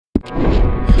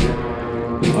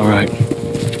All right.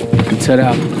 Let's head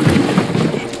out.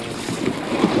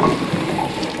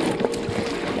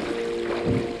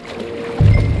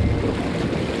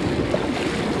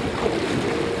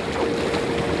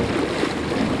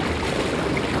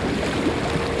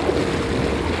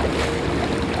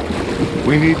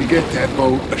 We need to get that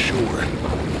boat ashore.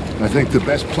 I think the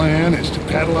best plan is to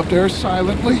paddle up there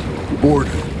silently, board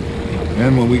her.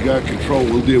 And when we got control,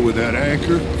 we'll deal with that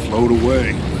anchor, float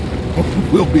away.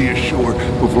 We'll be ashore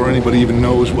before anybody even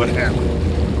knows what happened.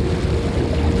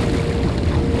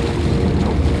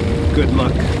 Good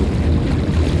luck.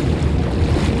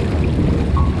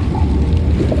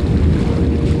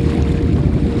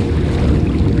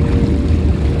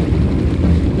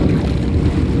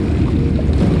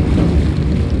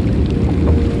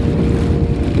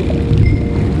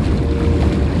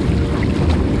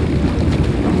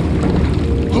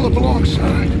 Pull up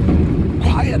alongside,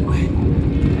 quietly.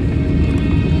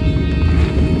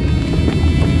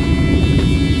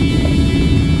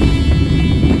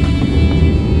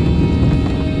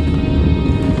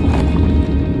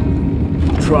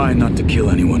 Try not to kill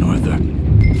anyone, Arthur.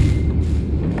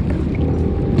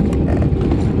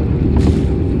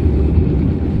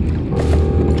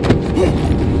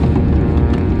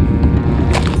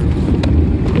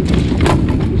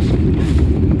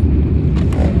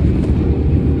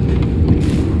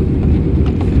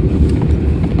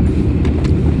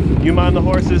 You mind the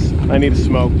horses? I need a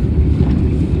smoke.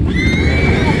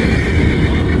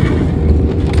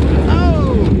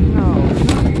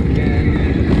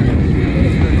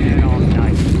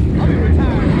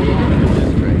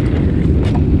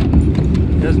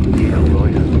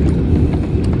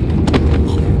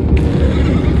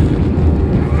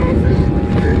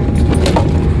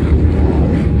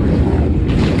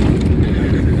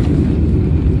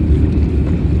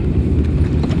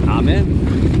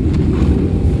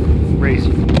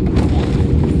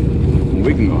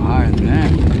 We can go higher than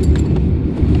that.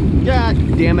 God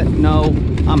damn it, no.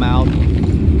 I'm out.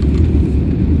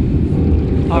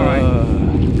 All right.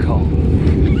 Call.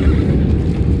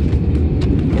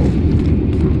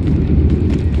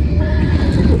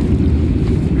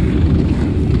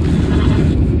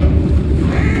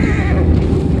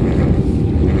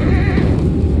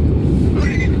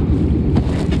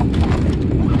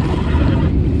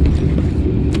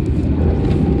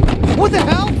 What the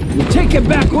hell? We'll take it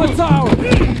back what's ours.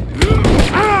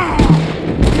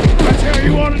 That's how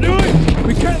you want to do it?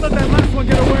 We can't let that last one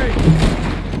get away.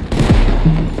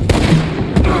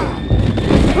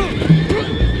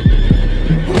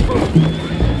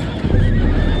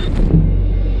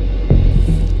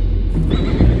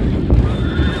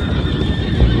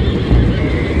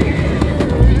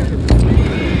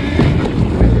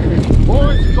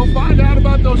 Boys, go find out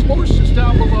about those horses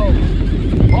down below.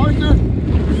 Arthur,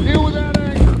 deal with that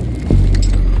anchor.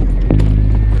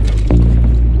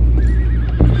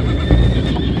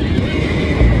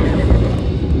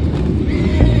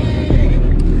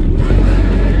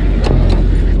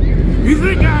 You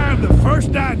think I have the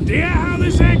first idea how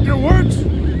this anchor works?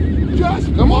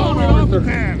 Just come on, Arthur.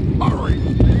 Then hurry.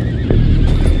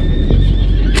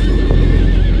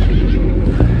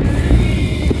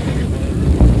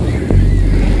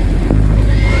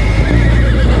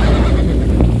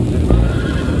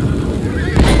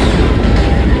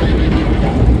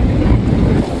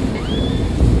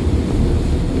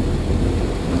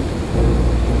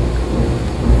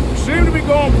 Seem to be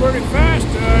going pretty fast,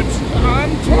 Dutch.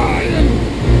 I'm trying.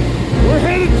 We're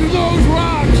headed to those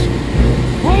rocks.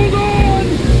 Hold on.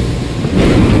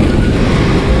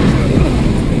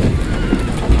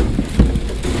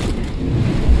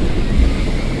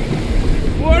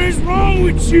 What is wrong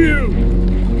with you?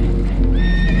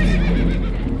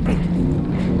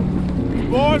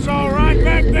 Boys all right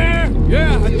back there?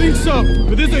 Yeah, I think so.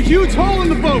 But there's a huge hole in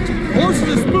the boat.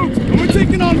 Horses are spooked, and we're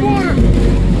taking on water.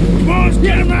 Boys,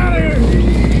 get him out of here!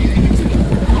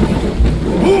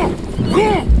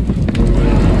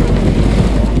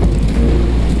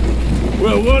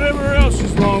 Well, whatever else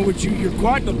is wrong with you, you're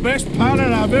quite the best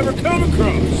pilot I've ever come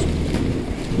across.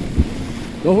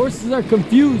 The horses are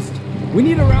confused. We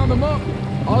need to round them up.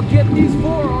 I'll get these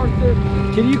four, Arthur.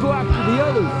 Can you go after the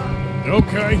others?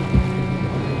 Okay.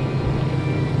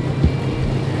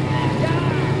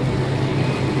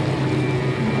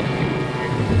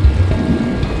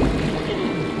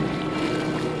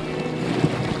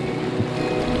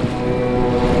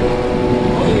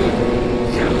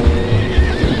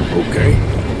 Okay.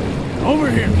 Over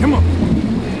here, come on.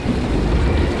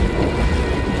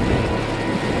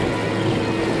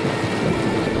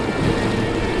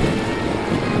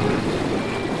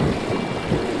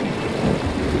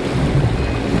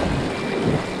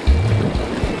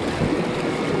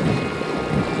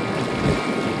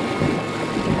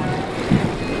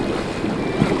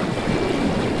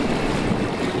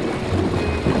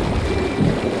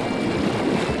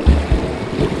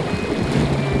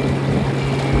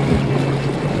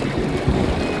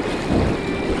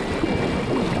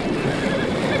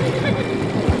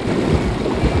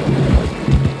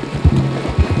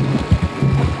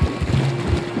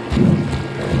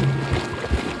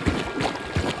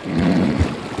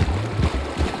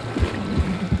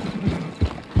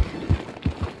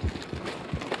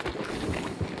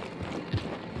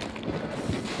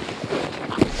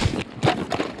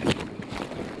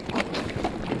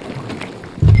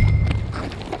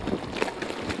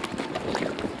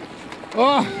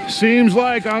 Oh, seems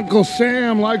like Uncle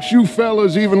Sam likes you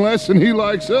fellas even less than he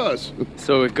likes us.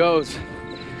 So it goes.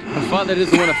 My father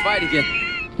doesn't want to fight again.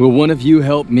 Will one of you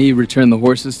help me return the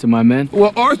horses to my men?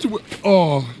 Well,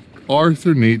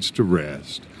 Arthur needs to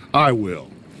rest. I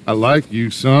will. I like you,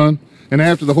 son. And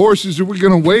after the horses, are we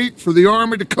gonna wait for the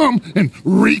army to come and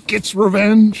wreak its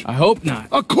revenge? I hope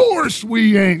not. Of course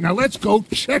we ain't. Now let's go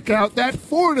check out that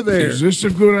fort of theirs. Is this a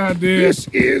good idea? This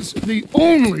is the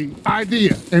only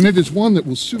idea, and it is one that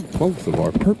will suit both of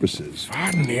our purposes.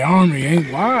 Fighting the army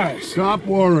ain't wise. Stop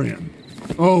worrying.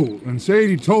 Oh, and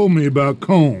Sadie told me about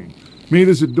Colm. Meet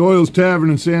us at Doyle's Tavern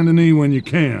in Saint Denis when you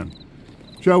can.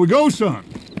 Shall we go, son?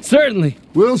 Certainly.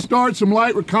 We'll start some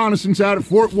light reconnaissance out at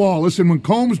Fort Wallace, and when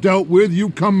Colm's dealt with,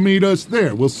 you come meet us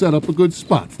there. We'll set up a good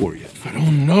spot for you. I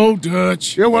don't know,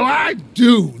 Dutch. Yeah, well, I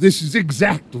do. This is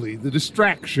exactly the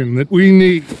distraction that we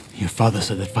need. Your father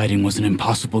said that fighting was an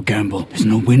impossible gamble. There's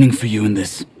no winning for you in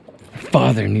this.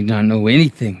 Father need not know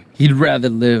anything. He'd rather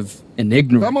live in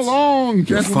ignorance. Come along, Your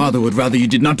gentlemen. father would rather you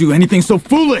did not do anything so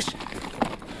foolish.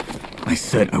 I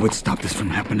said I would stop this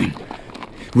from happening.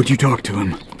 Would you talk to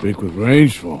him? Speak with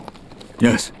Rangeful.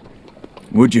 Yes.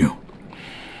 Would you?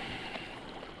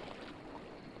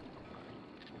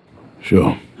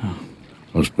 Sure.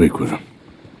 I'll speak with him.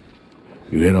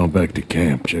 You head on back to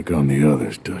camp, check on the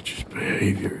others. Dutch's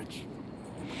behavior,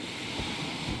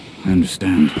 I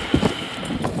understand.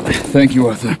 Thank you,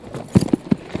 Arthur.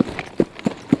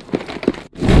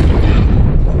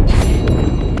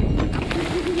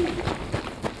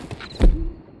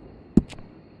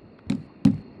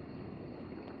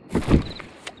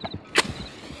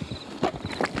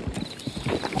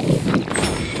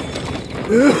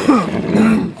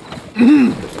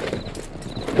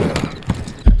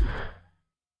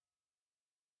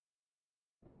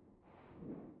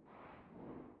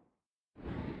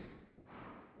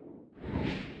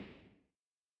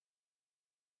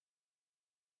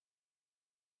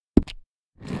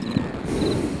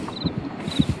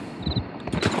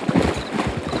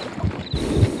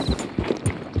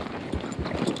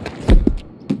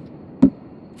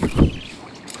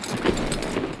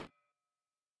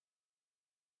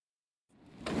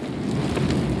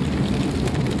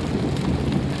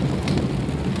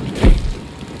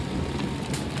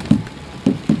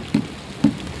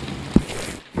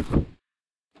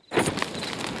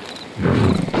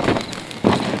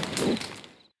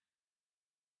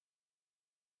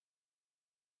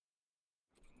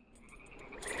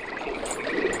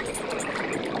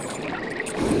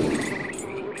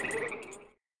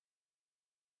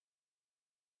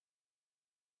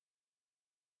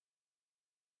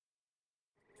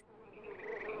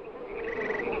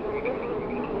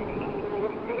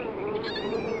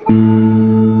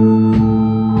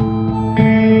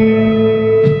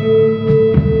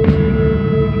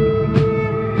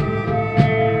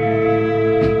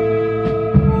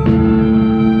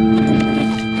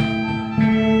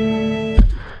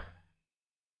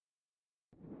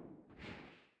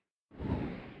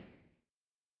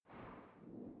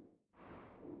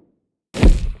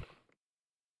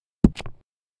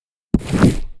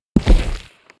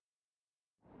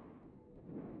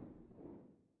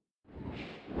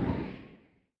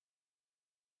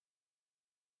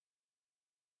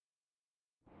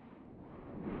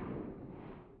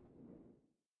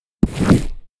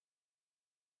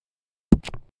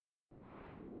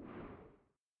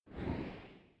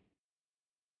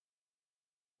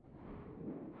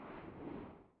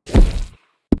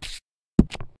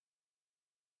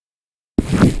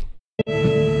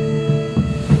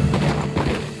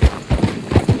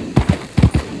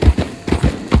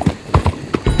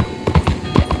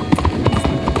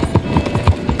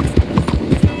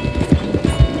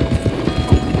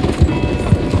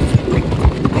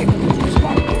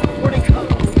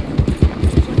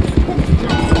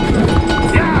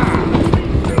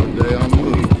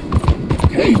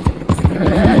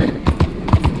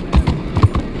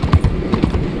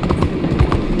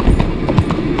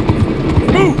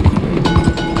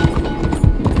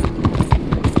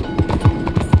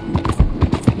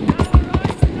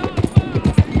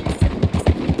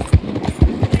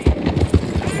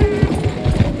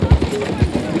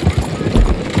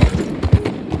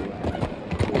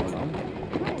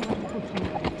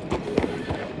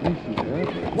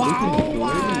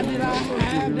 Why did I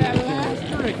have that last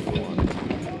drink?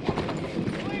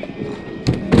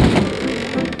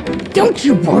 Don't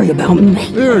you worry about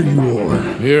me. There you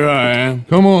are. Here I am.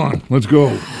 Come on, let's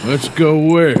go. Let's go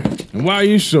where? And why are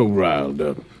you so riled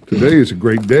up? Today is a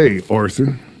great day,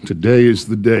 Arthur. Today is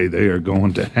the day they are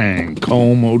going to hang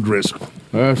Colm O'Driscoll.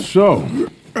 That's so.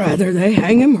 Rather they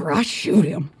hang him or I shoot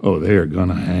him. Oh, they're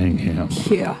gonna hang him.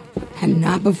 Yeah, and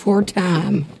not before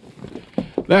time.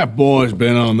 That boy's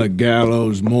been on the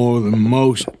gallows more than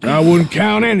most. I wouldn't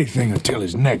count anything until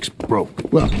his neck's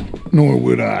broke. Well, nor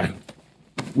would I.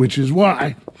 Which is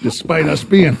why, despite us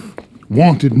being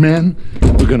wanted men,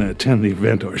 we're gonna attend the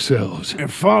event ourselves.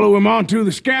 And follow him onto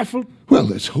the scaffold? Well,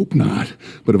 let's hope not.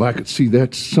 But if I could see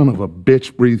that son of a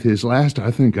bitch breathe his last,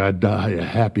 I think I'd die a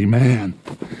happy man.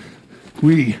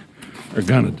 We are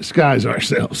gonna disguise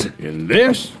ourselves. In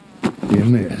this?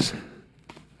 In this.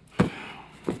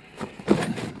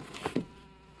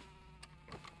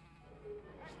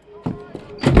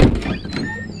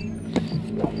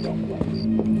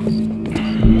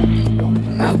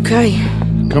 Okay.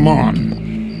 Come on.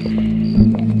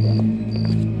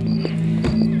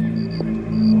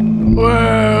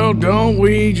 Well, don't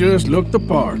we just look the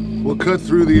part? We'll cut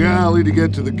through the alley to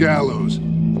get to the gallows.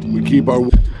 We keep our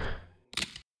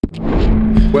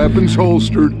weapons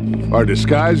holstered, our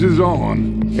disguises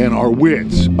on, and our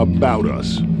wits about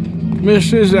us.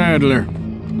 Mrs. Adler,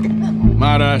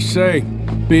 might I say,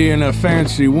 being a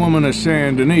fancy woman of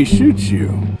Saint Denis suits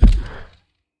you.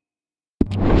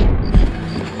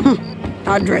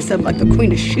 I'd dress up like the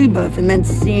Queen of Sheba and then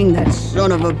seeing that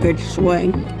son of a bitch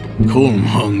swing. Colm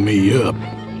hung me up,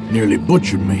 nearly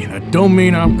butchered me. That don't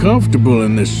mean I'm comfortable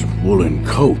in this woolen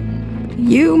coat.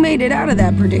 You made it out of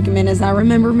that predicament, as I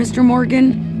remember, Mr.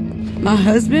 Morgan. My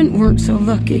husband weren't so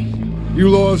lucky. You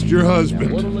lost your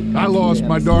husband. I lost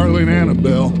my darling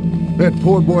Annabelle. That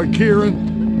poor boy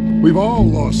Kieran. We've all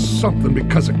lost something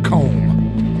because of Colm.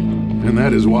 And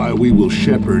that is why we will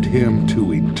shepherd him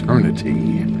to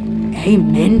eternity.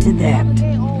 Amen to that.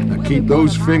 Now keep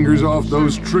those fingers off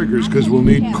those triggers, because we'll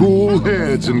need cool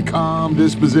heads and calm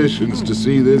dispositions to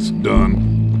see this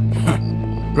done.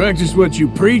 Practice what you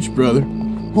preach, brother.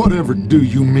 Whatever do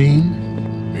you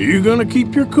mean? Are you gonna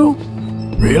keep your cool?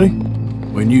 Really?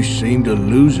 When you seem to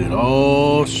lose it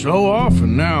all so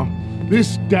often now.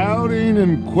 This doubting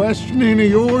and questioning of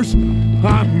yours,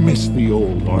 I miss the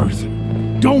old Arthur.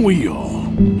 Don't we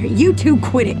all? You two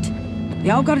quit it.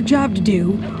 Y'all got a job to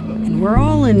do, and we're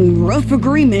all in rough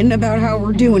agreement about how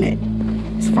we're doing it.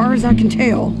 As far as I can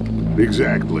tell.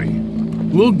 Exactly.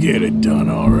 We'll get it done,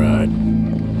 all right.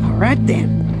 All right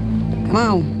then. Come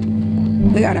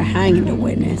on. We gotta hang him to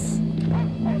witness.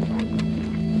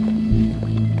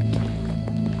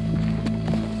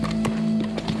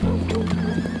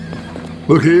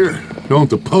 Look here, don't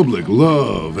the public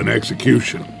love an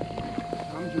execution?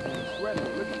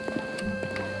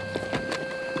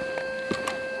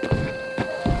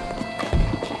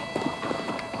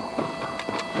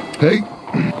 Hey.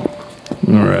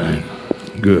 All right,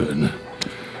 good.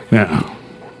 Now,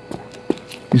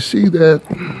 You see that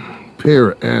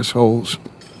pair of assholes?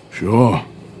 sure.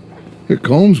 Here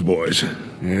Colm's boys.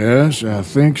 Yes, I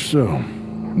think so.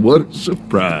 What a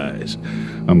surprise.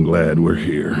 I'm glad we're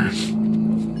here.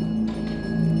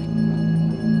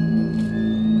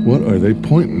 What are they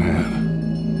pointing at?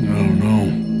 I don't know.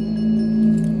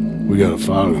 We gotta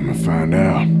follow them and find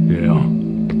out. Yeah.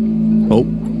 Oh,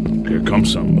 here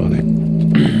comes somebody.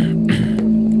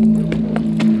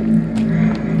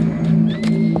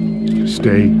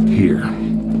 Stay here.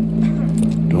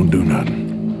 Don't do nothing.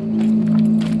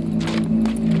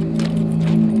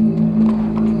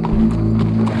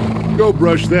 Go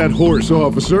brush that horse,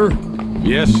 officer.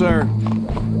 Yes, sir.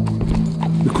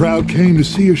 The crowd came to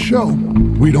see a show.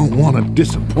 We don't want to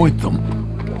disappoint them.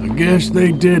 I guess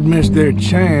they did miss their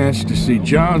chance to see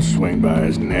John swing by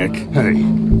his neck.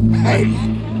 Hey,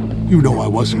 you know I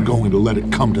wasn't going to let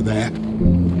it come to that.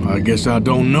 I guess I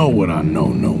don't know what I know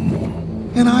no more.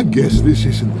 And I guess this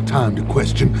isn't the time to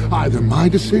question either my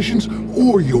decisions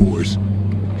or yours.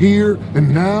 Here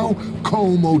and now,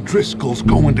 Colm O'Driscoll's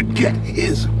going to get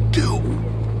his due.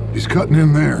 He's cutting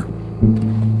in there.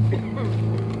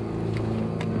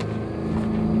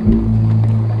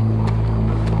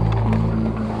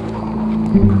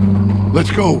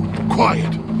 Let's go.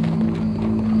 Quiet.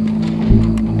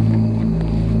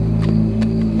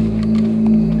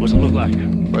 What's it look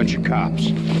like? Bunch of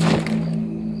cops.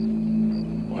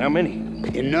 Well, how many?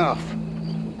 Enough.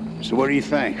 So what do you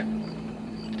think?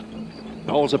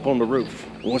 Paul's up on the roof.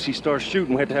 Once he starts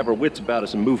shooting, we have to have our wits about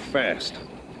us and move fast.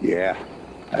 Yeah,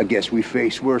 I guess we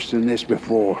faced worse than this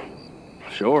before.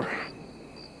 Sure.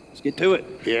 Let's get to it.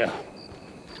 Yeah.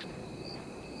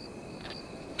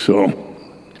 So,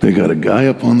 they got a guy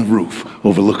up on the roof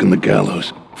overlooking the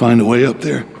gallows. Find a way up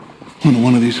there, on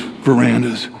one of these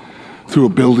verandas, through a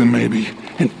building maybe,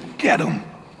 and get him.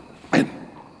 And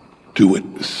do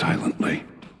it silently.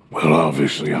 Well,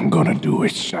 obviously I'm gonna do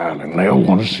it silently. I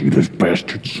want to see this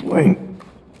bastard swing.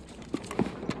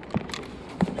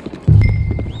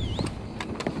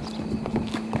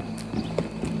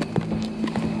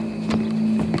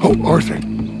 Oh, Arthur.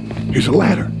 Here's a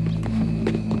ladder.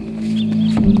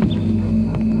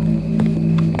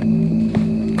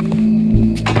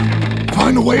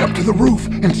 Find a way up to the roof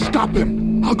and stop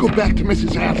him. I'll go back to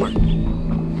Mrs. Adler.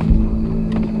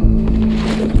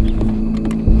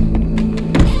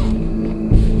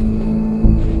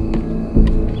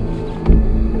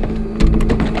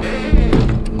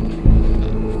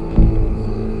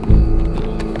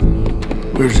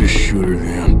 Where's this shooter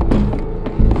then?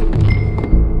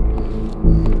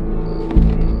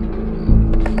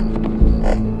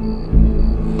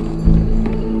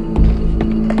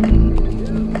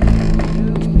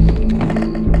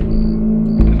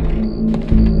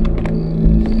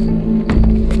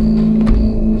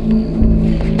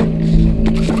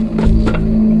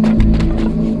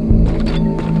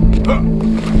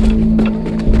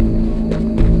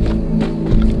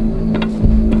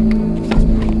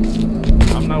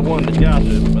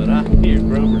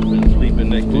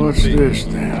 What's this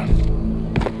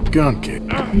then? Gun kick.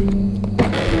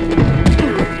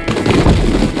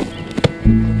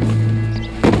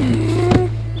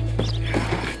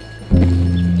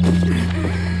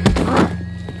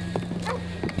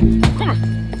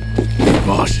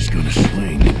 Boss is gonna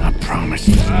swing, I promise.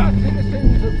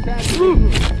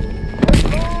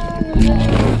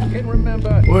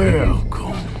 Well,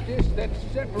 Colm,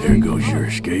 there goes your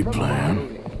escape plan.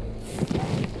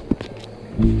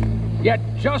 Yet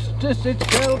justice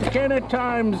itself can at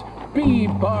times be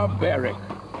barbaric.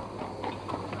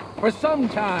 For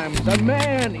sometimes a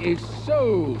man is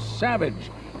so savage,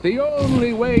 the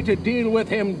only way to deal with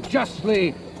him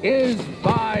justly is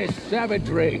by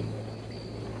savagery.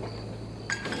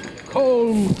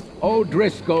 Colm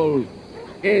O'Driscoll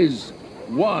is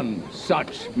one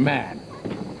such man.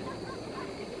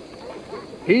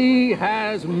 He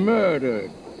has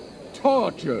murdered,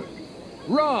 tortured,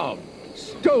 robbed,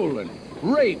 stolen,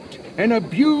 raped, and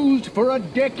abused for a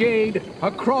decade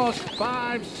across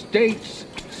 5 states,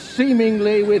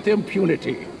 seemingly with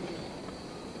impunity.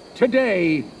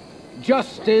 Today,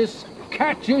 justice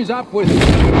catches up with him.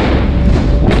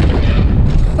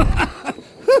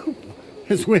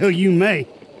 As well you may.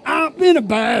 I've been a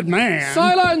bad man.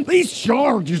 Silence! These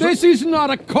charges... This is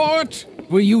not a court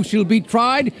where you shall be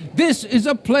tried. This is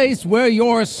a place where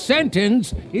your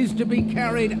sentence is to be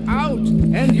carried out.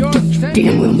 And your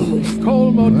sentence,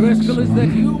 Colm O'Driscoll, is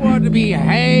that you are to be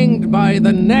hanged by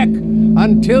the neck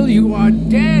until you are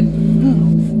dead.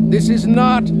 This is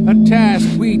not a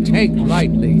task we take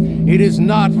lightly. It is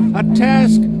not a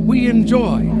task we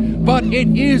enjoy. But it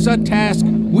is a task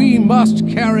we must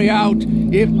carry out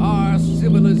if our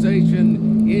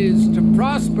civilization is to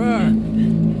prosper.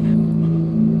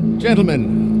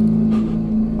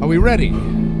 Gentlemen, are we ready?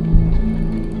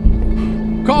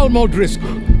 Colm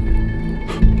O'Driscoll,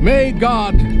 may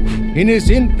God, in his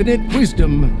infinite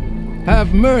wisdom,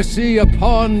 have mercy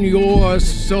upon your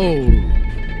soul.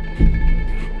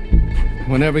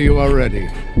 Whenever you are ready.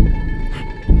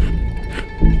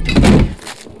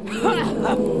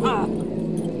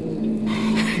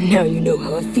 Now you know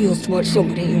how it feels to watch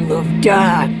somebody you love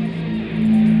die.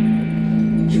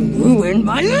 You ruined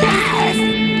my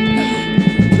life!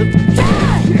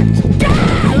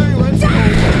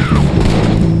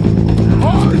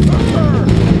 Arthur!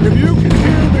 If you can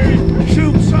hear me,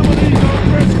 shoot some of these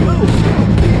O'Driscolls!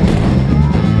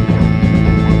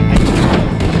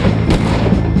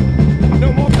 No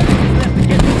more battles left to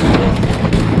get this war.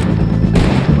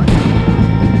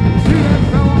 See that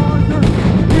fella, Arthur?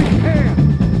 We can!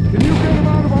 Can you get him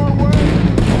out of our way?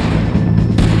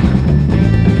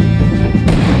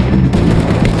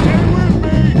 Stay with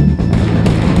me!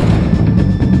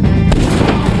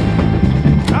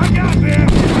 I got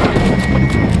this!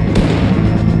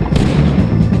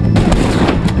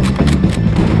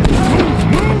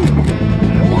 Move!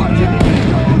 Watch out! He's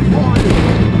going for you!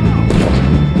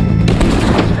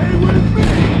 Stay with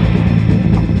me!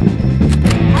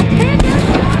 I can't get a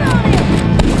shot on him!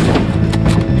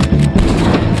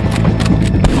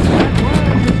 That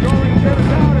flag is going to get us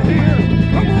out of here!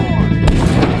 Come on!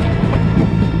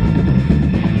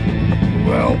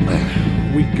 Well,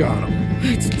 we got him.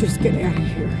 Let's just get out of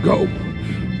here. Go!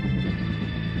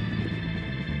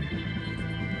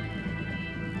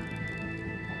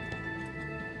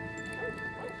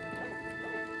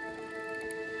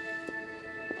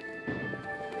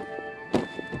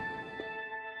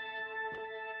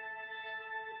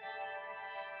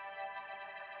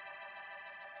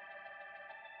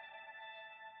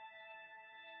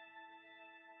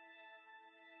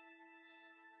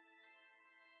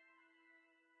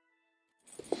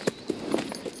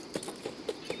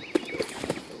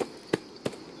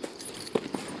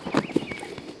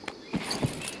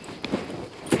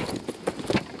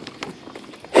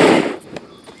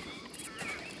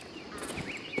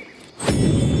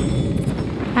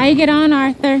 How you get on,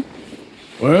 Arthur?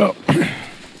 Well,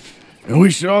 we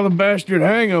saw the bastard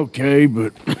hang okay,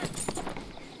 but the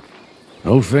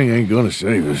whole thing ain't gonna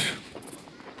save us.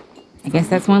 I guess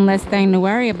that's one less thing to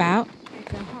worry about.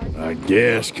 I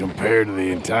guess compared to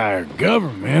the entire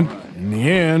government, in the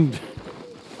end,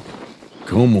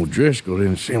 Colm O'Driscoll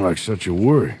didn't seem like such a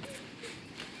worry.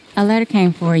 A letter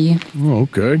came for you. Oh,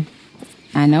 okay.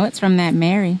 I know it's from that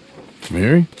Mary.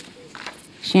 Mary?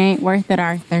 She ain't worth it,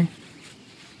 Arthur.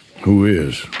 Who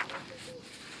is?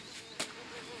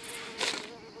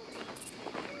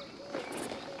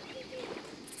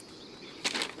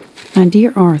 My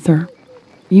dear Arthur,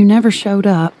 you never showed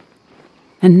up.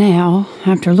 And now,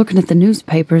 after looking at the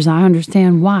newspapers, I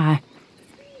understand why.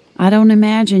 I don't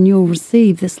imagine you'll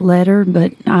receive this letter,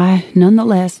 but I,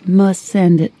 nonetheless, must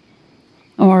send it.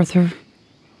 Arthur.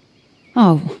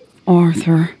 Oh,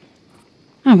 Arthur.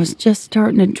 I was just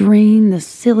starting to dream the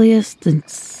silliest and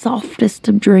softest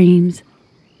of dreams.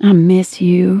 I miss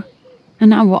you,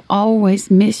 and I will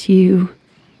always miss you.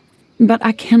 But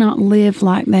I cannot live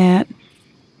like that.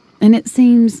 And it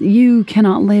seems you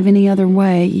cannot live any other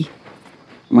way.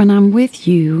 When I'm with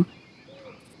you,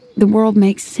 the world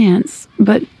makes sense,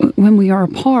 but when we are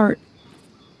apart,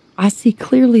 I see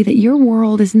clearly that your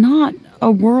world is not a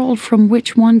world from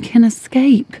which one can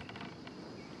escape.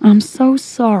 I'm so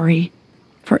sorry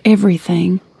for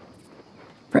everything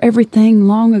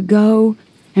long ago,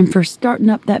 and for starting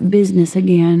up that business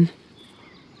again.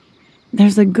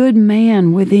 There's a good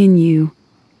man within you,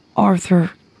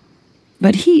 Arthur,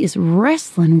 but he is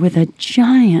wrestling with a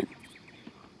giant.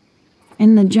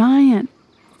 And the giant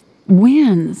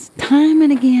wins time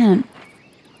and again.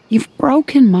 You've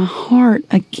broken my heart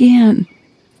again,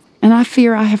 and I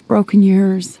fear I have broken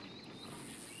yours.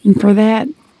 And for that,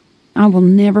 I will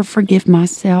never forgive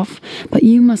myself, but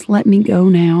you must let me go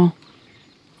now.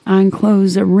 I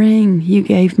enclose a ring you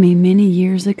gave me many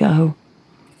years ago,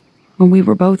 when we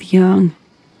were both young.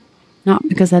 Not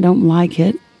because I don't like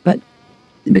it, but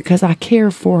because I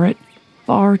care for it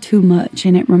far too much,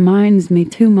 and it reminds me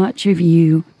too much of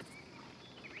you.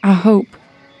 I hope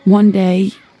one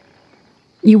day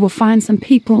you will find some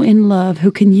people in love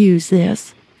who can use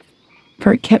this,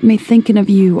 for it kept me thinking of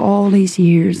you all these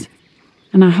years,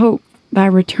 and I hope by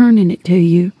returning it to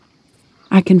you,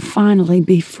 I can finally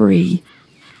be free.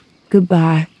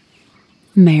 Goodbye,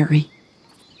 Mary.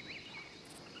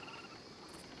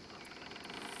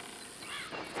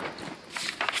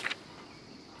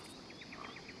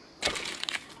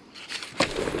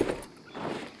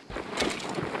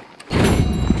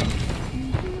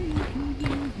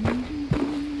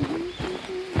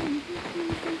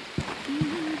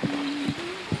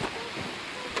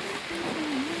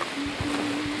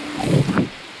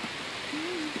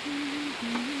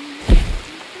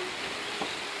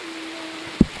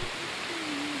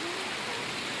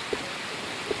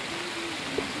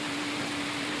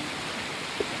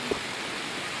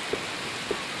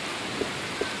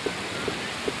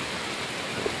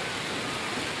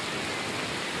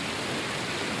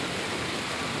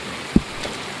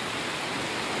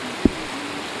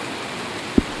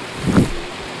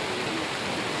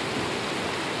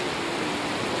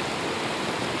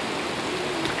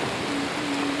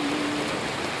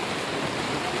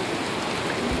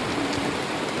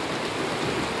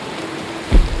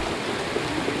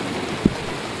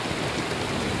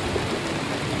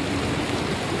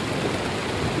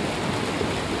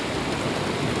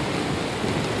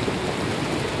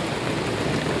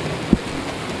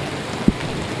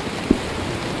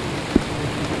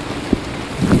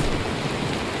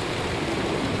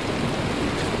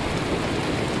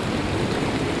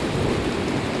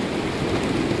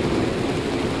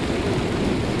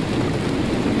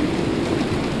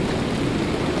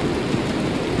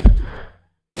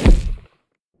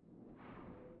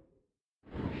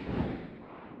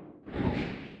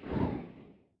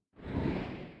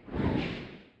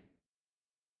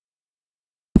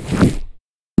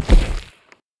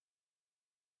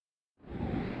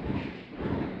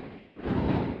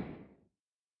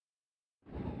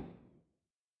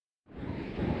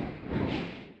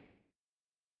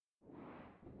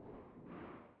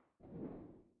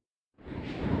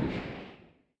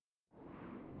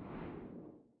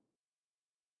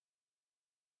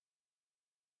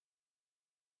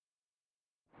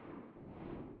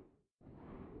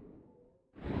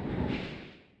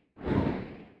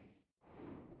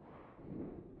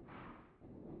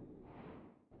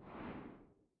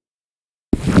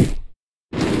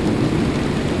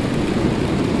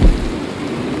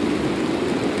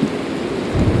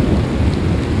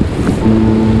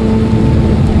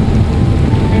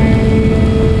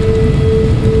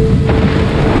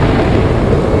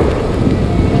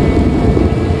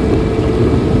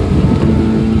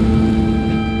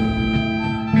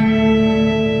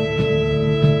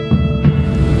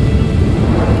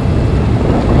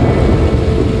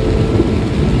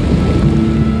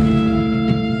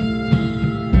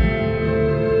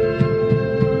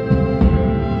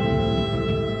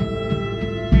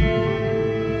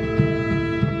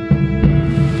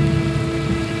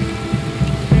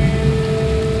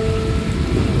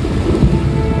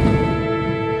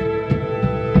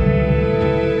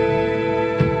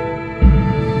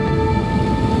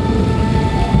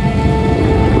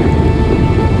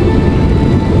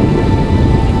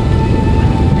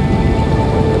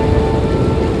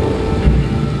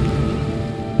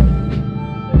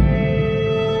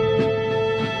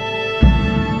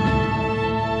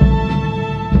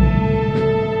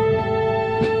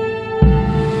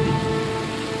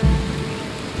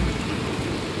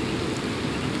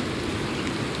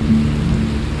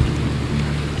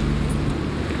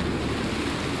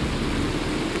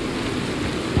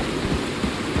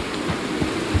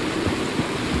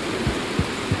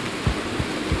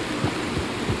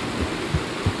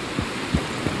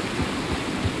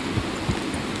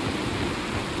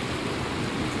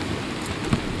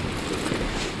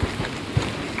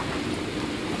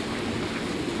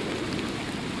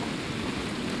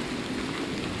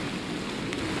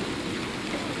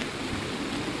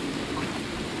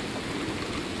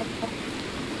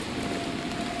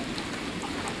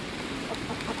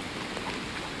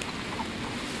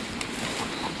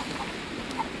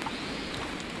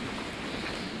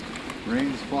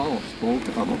 rains fall spoke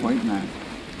of a white man.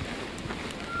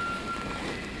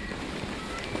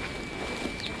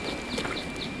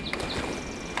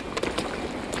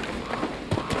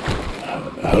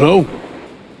 Hello?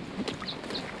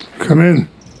 Come in.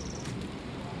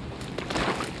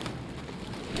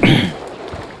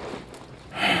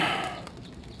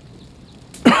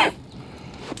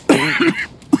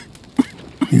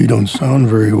 You don't sound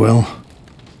very well.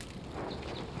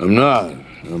 I'm not.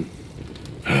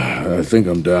 I think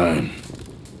I'm dying.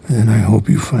 Then I hope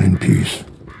you find peace.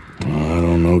 I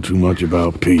don't know too much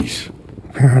about peace.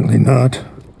 Apparently not.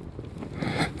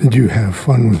 Did you have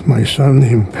fun with my son, the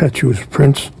impetuous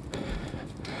prince?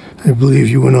 I believe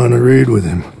you went on a raid with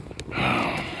him.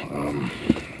 I'm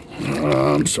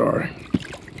sorry.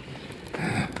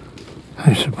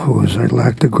 I suppose I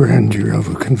lack the grandeur of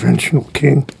a conventional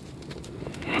king.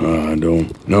 I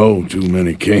don't know too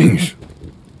many kings.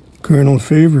 Colonel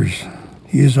Favors,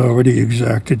 he has already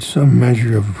exacted some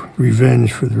measure of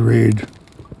revenge for the raid.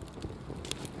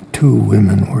 2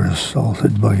 women were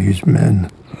assaulted by his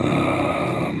men.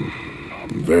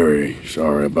 I'm very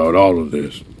sorry about all of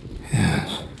this.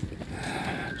 Yes.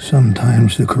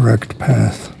 Sometimes the correct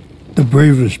path, the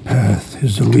bravest path,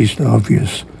 is the least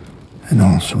obvious, and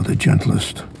also the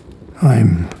gentlest.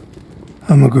 I'm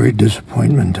a great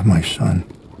disappointment to my son.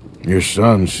 Your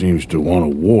son seems to want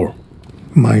a war.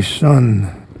 My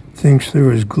son thinks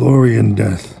there is glory in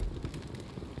death.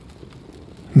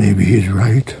 Maybe he's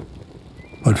right,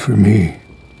 but for me,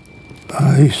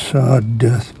 I saw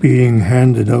death being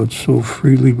handed out so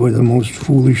freely by the most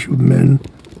foolish of men,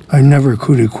 I never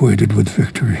could equate it with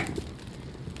victory.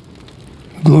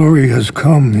 Glory has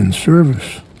come in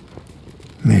service.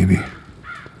 Maybe.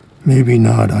 Maybe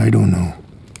not, I don't know.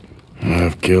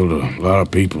 I've killed a lot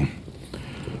of people.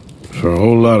 For a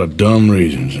whole lot of dumb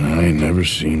reasons, and I ain't never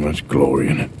seen much glory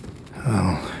in it.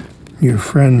 Well, your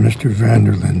friend Mr.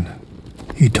 Vanderlyn,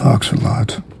 he talks a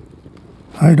lot.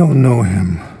 I don't know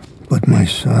him, but my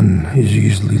son is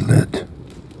easily led.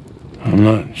 I'm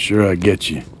not sure I get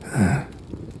you.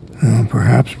 Well,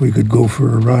 perhaps we could go for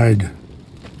a ride.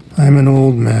 I'm an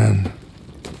old man.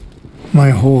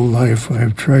 My whole life I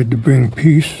have tried to bring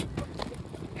peace.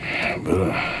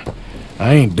 But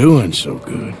I ain't doing so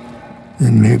good.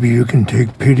 Then maybe you can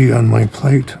take pity on my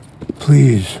plight.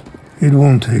 Please, it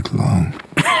won't take long.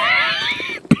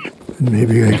 And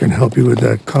maybe I can help you with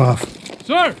that cough.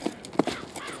 Sir!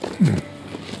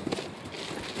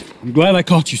 I'm glad I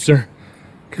caught you, sir.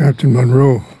 Captain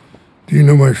Monroe, do you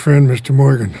know my friend, Mr.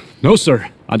 Morgan? No, sir.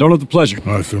 I don't have the pleasure.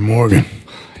 Arthur Morgan.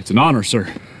 It's an honor,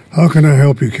 sir. How can I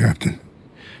help you, Captain?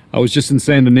 I was just in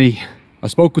Saint Denis. I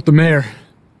spoke with the mayor.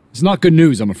 It's not good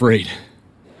news, I'm afraid.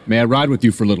 May I ride with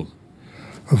you for a little?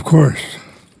 Of course.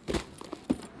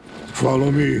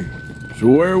 Follow me. So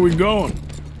where are we going?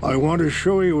 I want to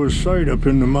show you a site up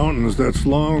in the mountains that's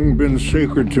long been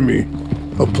sacred to me.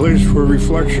 A place for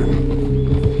reflection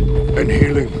and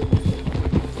healing.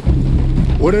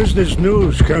 What is this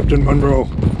news, Captain Monroe?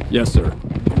 Yes, sir.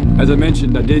 As I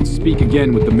mentioned, I did speak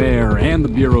again with the mayor and the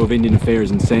Bureau of Indian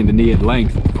Affairs in Saint Denis at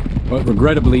length, but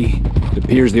regrettably, it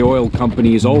appears the oil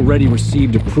company has already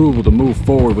received approval to move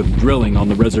forward with drilling on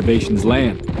the reservation's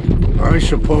land. I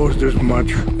supposed as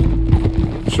much.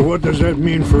 So what does that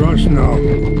mean for us now?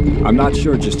 I'm not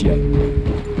sure just yet.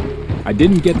 I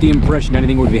didn't get the impression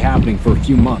anything would be happening for a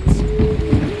few months.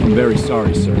 I'm very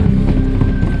sorry, sir.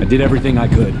 I did everything I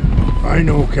could. I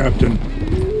know, Captain.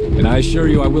 And I assure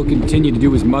you I will continue to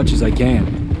do as much as I can.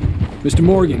 Mr.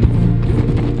 Morgan,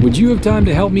 would you have time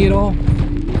to help me at all?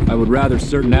 I would rather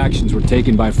certain actions were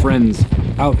taken by friends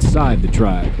outside the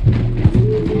tribe.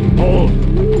 Hold.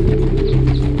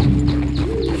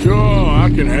 Sure, I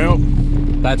can help.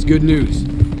 That's good news.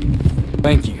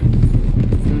 Thank you.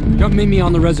 Come meet me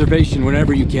on the reservation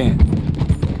whenever you can.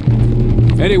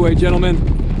 Anyway, gentlemen,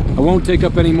 I won't take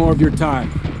up any more of your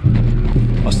time.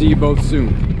 I'll see you both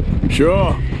soon.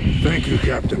 Sure. Thank you,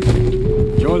 Captain.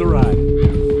 Enjoy the ride.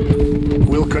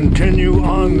 We'll continue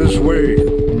on this way.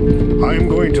 I'm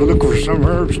going to look for some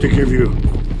herbs to give you.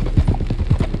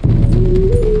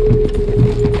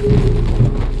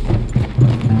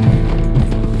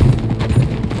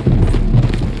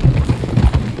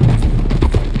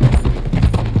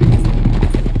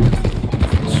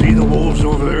 See the wolves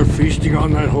over there feasting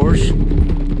on that horse?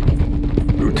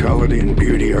 Brutality and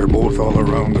beauty are both all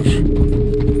around us.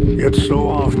 Yet so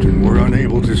often we're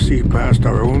unable to see past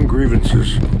our own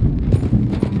grievances.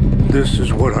 This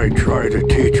is what I try to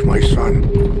teach my son.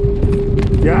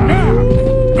 Yeah!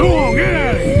 Go on, get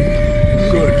out of here!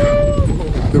 Good.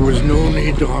 There was no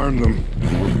need to harm them.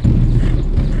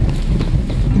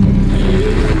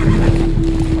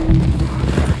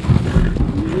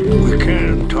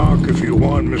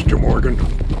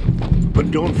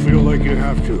 but don't feel like you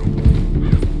have to.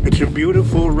 It's a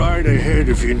beautiful ride ahead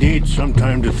if you need some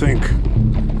time to think.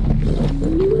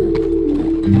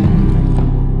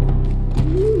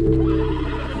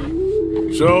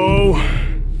 So,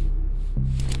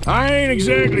 I ain't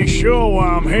exactly sure why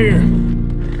I'm here.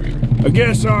 I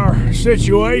guess our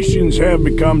situations have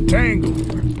become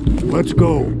tangled. Let's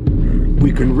go.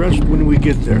 We can rest when we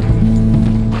get there.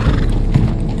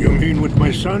 You mean with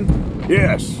my son?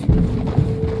 Yes.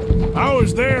 I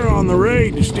was there on the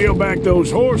raid to steal back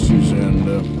those horses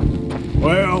and,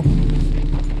 well,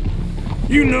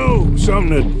 you know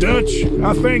something of Dutch,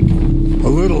 I think? A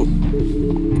little.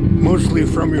 Mostly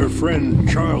from your friend,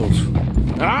 Charles.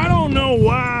 I don't know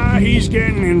why he's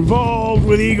getting involved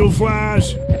with eagle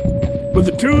flies, but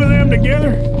the two of them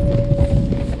together,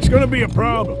 it's gonna be a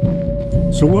problem.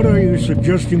 So what are you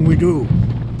suggesting we do?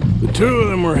 The two of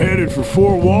them were headed for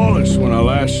Fort Wallace when I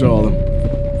last saw them.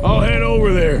 I'll head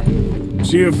over there,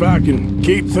 see if I can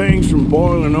keep things from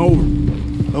boiling over.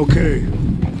 Okay.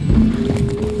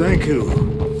 Thank you,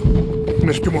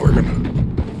 Mr.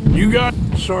 Morgan. You got...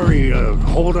 Sorry,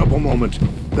 hold up a moment.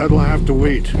 That'll have to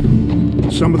wait.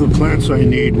 Some of the plants I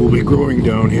need will be growing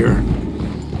down here.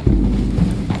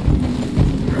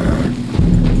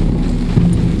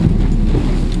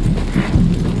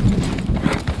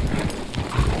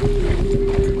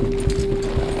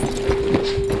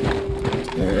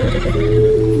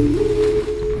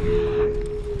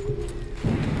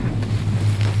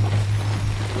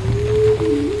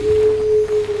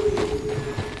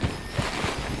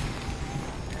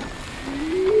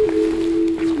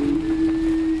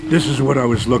 This is what I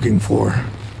was looking for.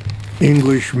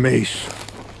 English mace.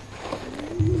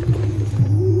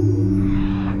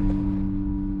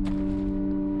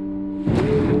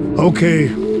 Okay,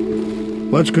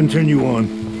 let's continue on.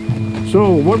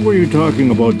 So, what were you talking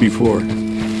about before?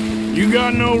 You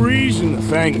got no reason to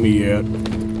thank me yet.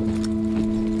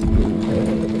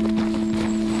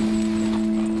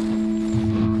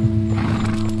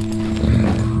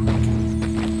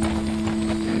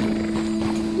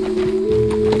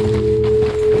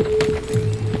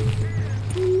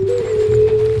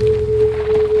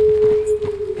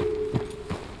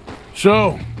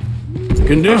 So,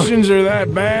 conditions are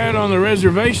that bad on the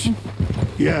reservation?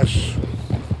 Yes.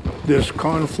 This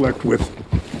conflict with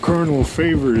Colonel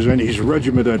Favors and his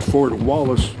regiment at Fort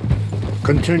Wallace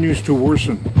continues to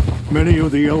worsen. Many of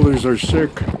the elders are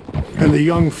sick, and the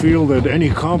young feel that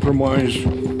any compromise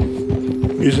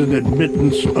is an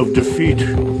admittance of defeat.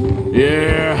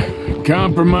 Yeah,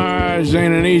 compromise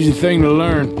ain't an easy thing to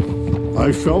learn.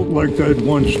 I felt like that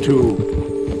once, too.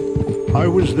 I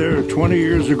was there 20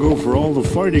 years ago for all the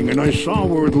fighting, and I saw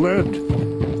where it led.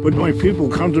 But my people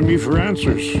come to me for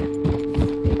answers,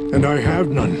 and I have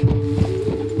none.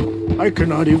 I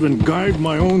cannot even guide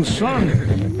my own son.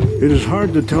 It is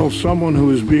hard to tell someone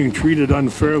who is being treated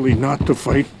unfairly not to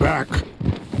fight back.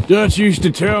 Dutch used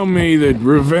to tell me that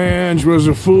revenge was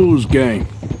a fool's game.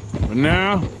 But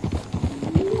now,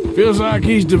 feels like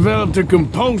he's developed a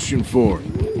compulsion for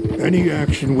it. Any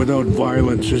action without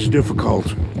violence is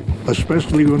difficult,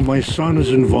 especially when my son is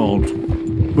involved.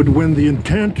 But when the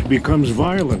intent becomes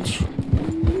violence...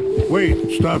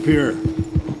 Wait, stop here.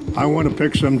 I want to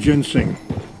pick some ginseng.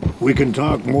 We can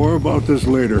talk more about this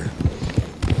later.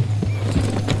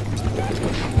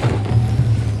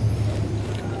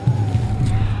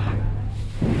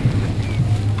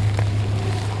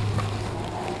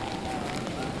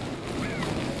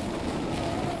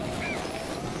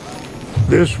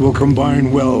 This will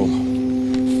combine well.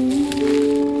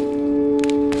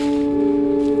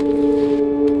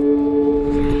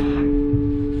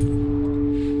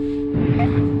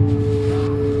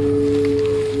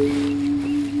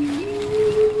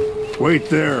 Wait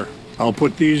there. I'll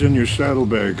put these in your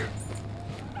saddlebag.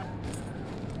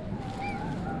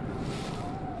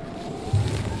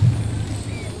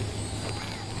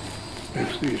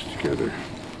 Mix these together.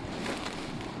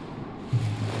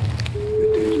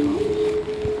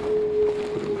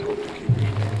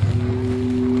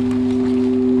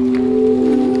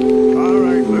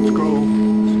 Alright, let's go.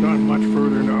 It's not much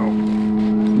further now.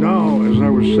 Now, as I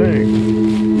was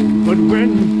saying, but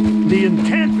when the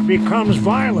intent becomes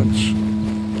violence,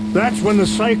 that's when the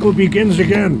cycle begins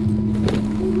again.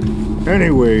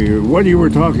 Anyway, what you were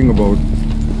talking about?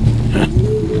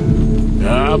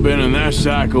 I've been in that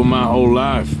cycle my whole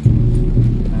life.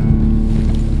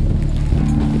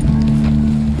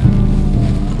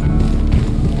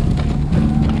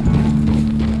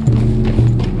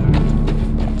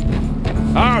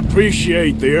 I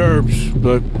appreciate the herbs,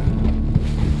 but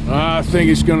I think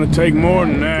it's gonna take more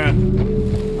than that.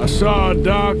 I saw a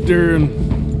doctor and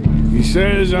He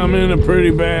says I'm in a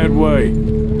pretty bad way.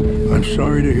 I'm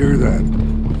sorry to hear that.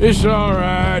 It's all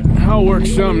right. I'll work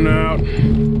something out.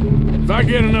 If I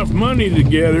get enough money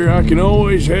together, I can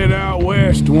always head out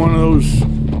west to one of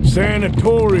those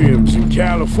sanatoriums in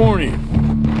California.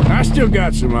 I still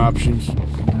got some options.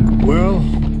 Well,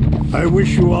 I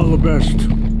wish you all the best.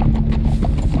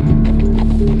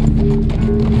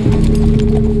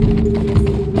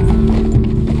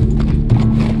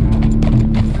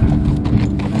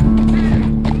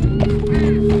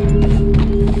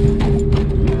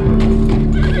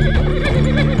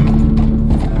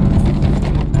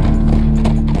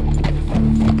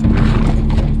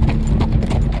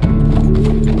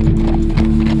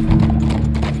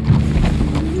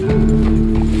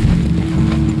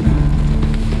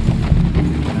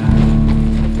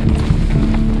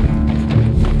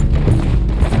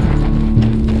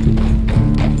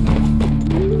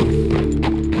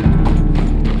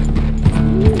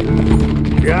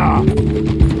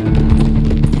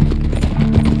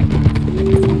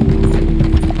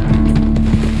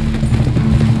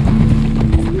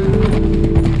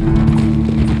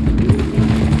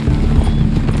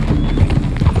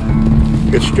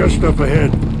 It's just up ahead.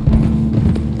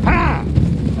 Ha!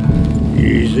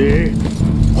 Easy.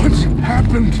 What's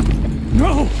happened?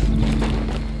 No!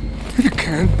 It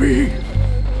can't be.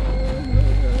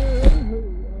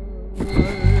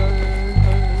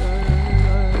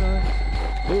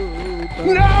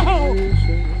 No!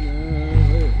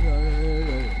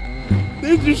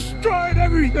 They destroyed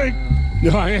everything!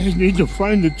 I need to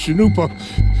find the Chanupa.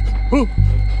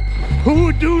 Who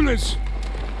would do this?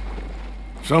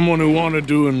 Someone who wanted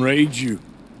to enrage you.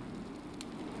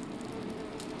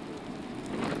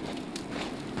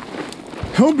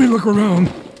 Help me look around,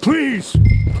 please.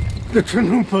 The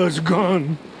Chanupa is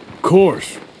gone. Of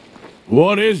course.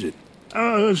 What is it?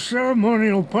 A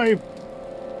ceremonial pipe.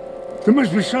 There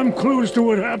must be some clues to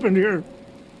what happened here.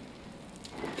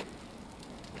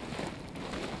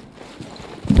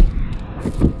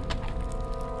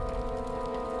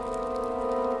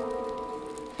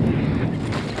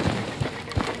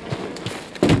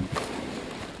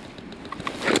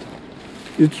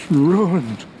 It's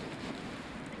ruined.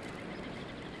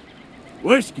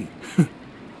 Whiskey.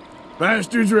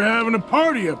 Bastards are having a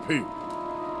party up here.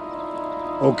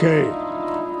 Okay.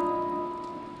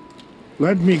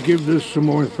 Let me give this some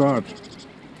more thought.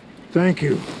 Thank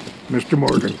you, Mr.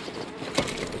 Morgan.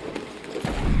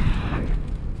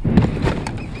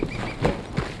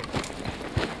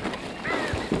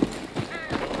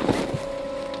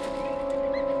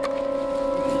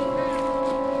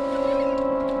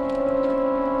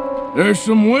 There's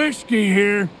some whiskey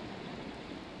here.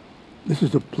 This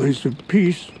is a place of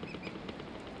peace.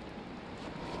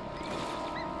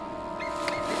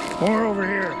 More over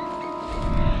here.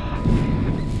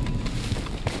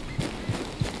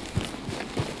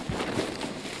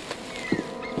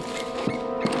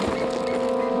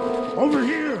 Over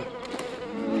here.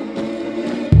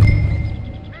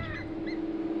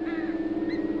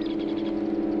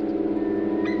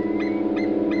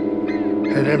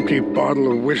 An empty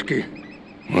bottle of whiskey.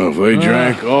 Well, if they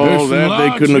drank all that,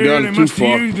 they couldn't have gotten too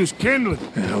far. Used as kindling.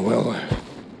 Yeah, well,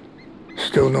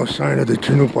 still no sign of the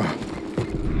Chanupa.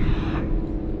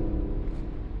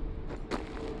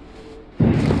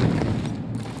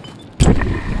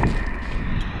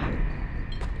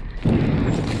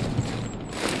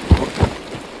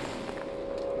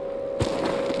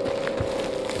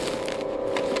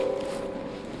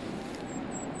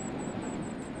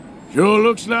 Sure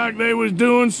looks like they was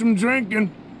doing some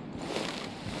drinking.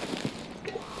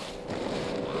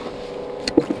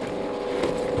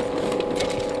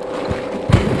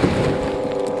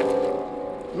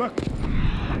 Look.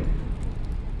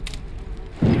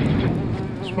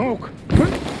 Smoke.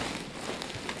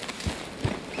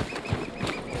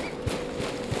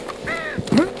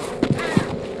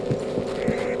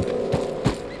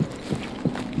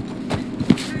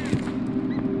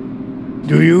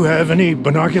 Do you have any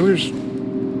binoculars?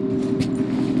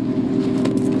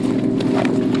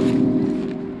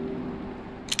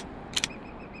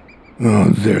 Oh,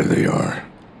 there they are.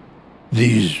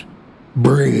 These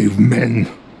brave men.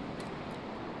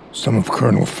 Some of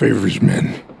Colonel Favor's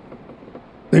men.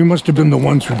 They must have been the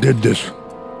ones who did this.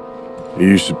 Are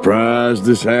you surprised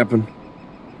this happened?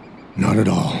 Not at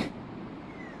all.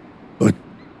 But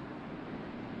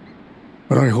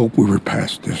I hope we were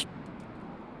past this.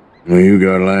 Well, you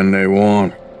got land they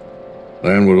want.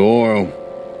 Land with oil.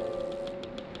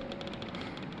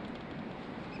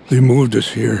 They moved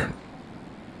us here.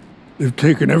 They've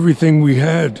taken everything we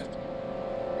had.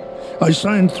 I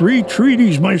signed 3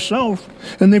 treaties myself,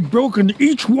 and they've broken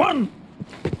each one.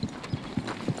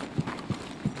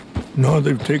 Now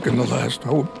they've taken the last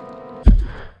hope.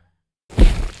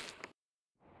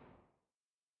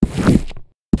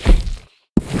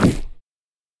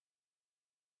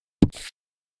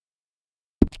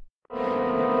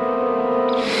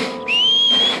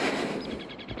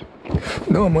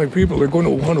 Now my people are going to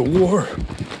want a war.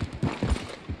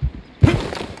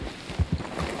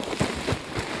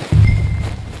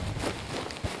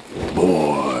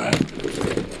 Boy.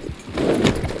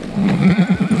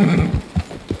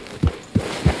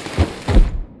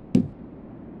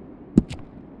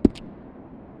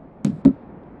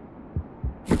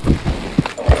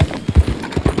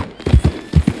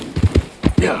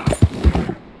 Yeah.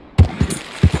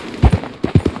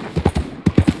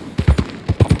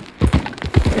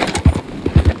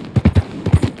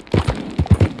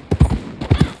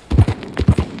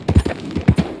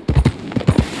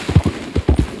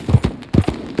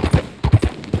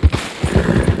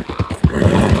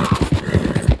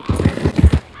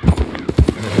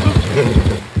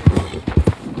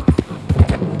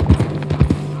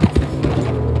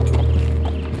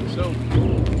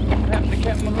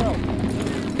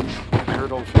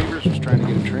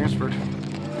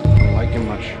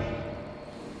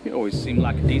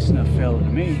 Like a decent enough fella to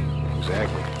me.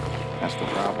 Exactly. That's the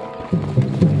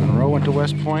problem. Monroe went to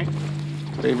West Point.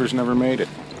 Favors never made it.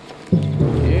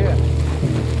 Yeah,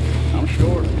 I'm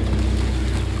sure.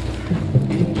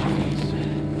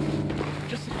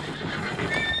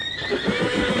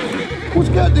 What's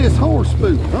got this horse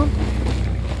spook, huh?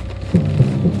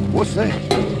 What's that?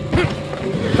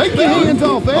 Take your hands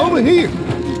off that. Over here.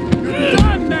 You're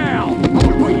done now. I'm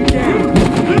gonna put you down.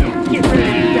 Get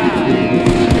ready to die.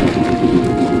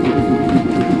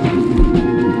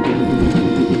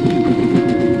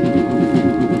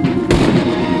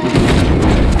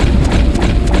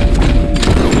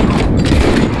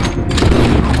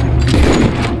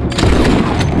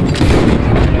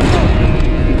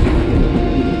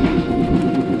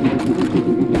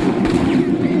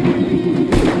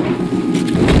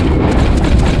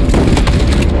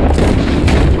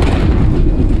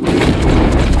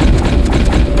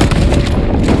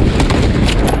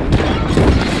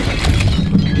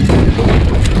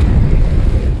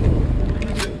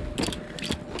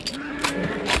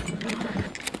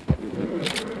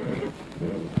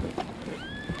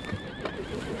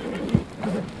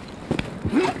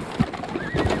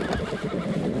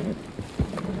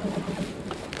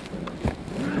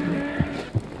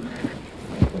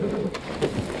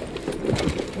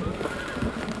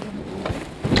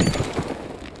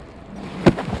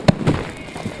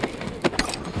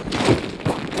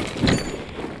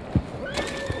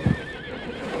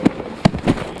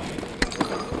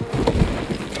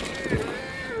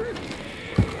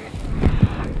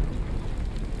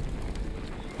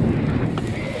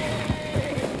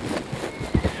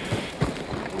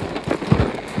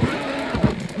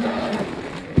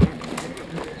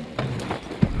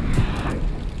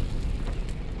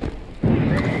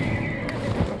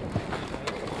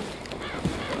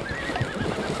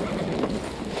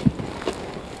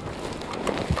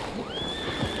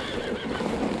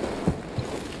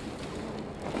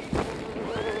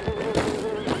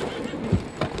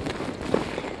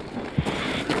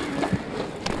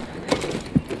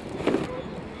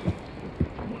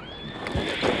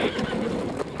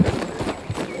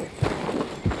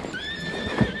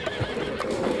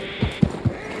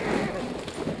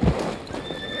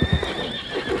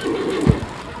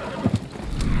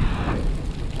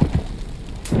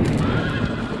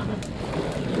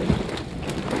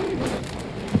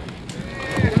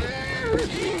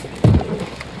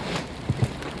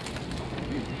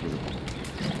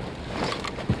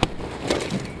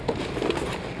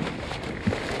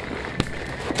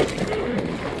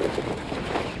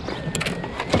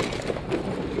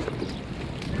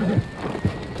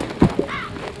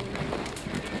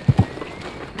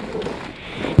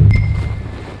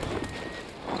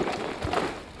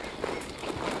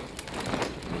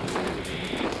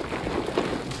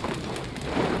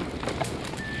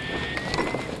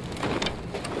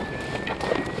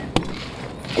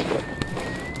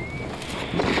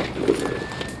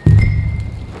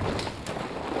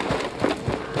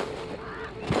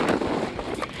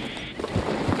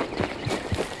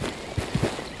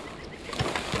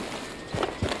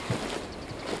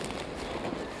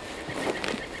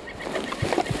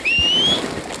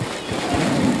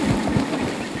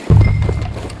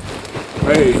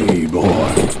 Hey, boy.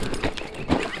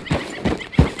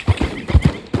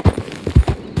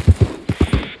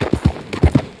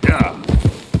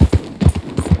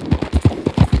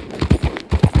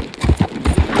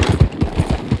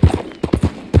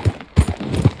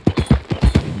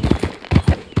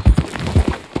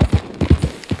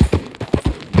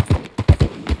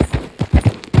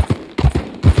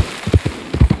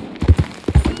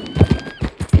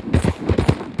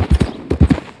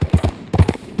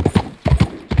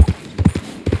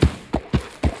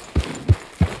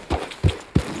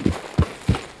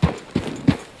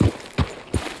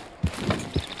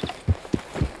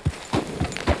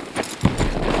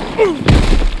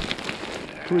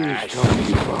 Please tell me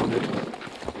you found it.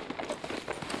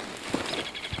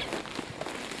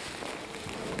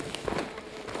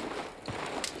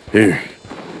 Here.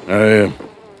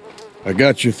 I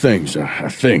got your things, I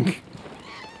think.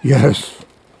 Yes.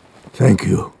 Thank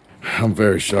you. I'm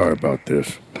very sorry about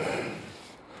this.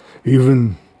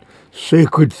 Even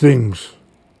sacred things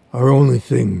are only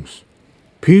things.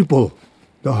 People,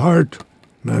 the heart,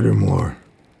 matter more.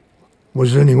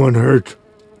 Was anyone hurt?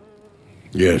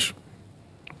 Yes.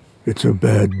 It's a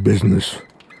bad business.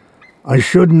 I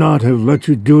should not have let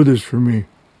you do this for me.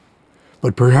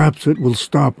 But perhaps it will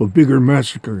stop a bigger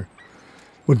massacre.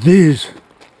 With these,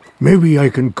 maybe I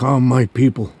can calm my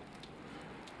people.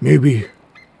 Maybe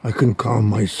I can calm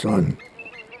my son.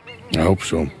 I hope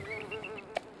so.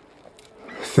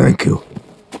 Thank you.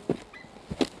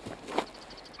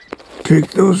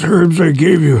 Take those herbs I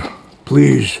gave you,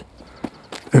 please.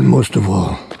 And most of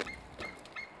all,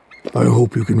 I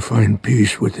hope you can find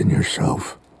peace within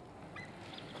yourself.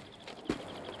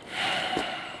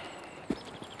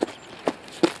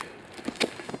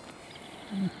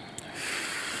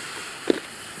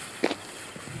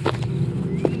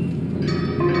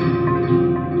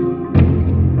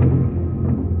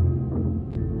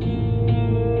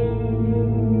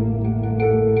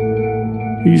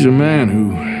 He's a man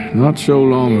who, not so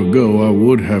long ago, I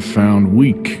would have found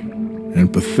weak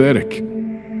and pathetic.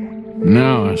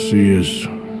 Now I see as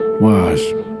wise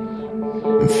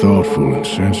and thoughtful and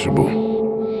sensible.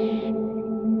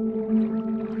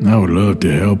 I would love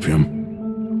to help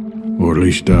him, or at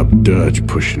least stop Dutch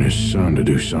pushing his son to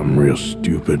do something real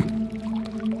stupid.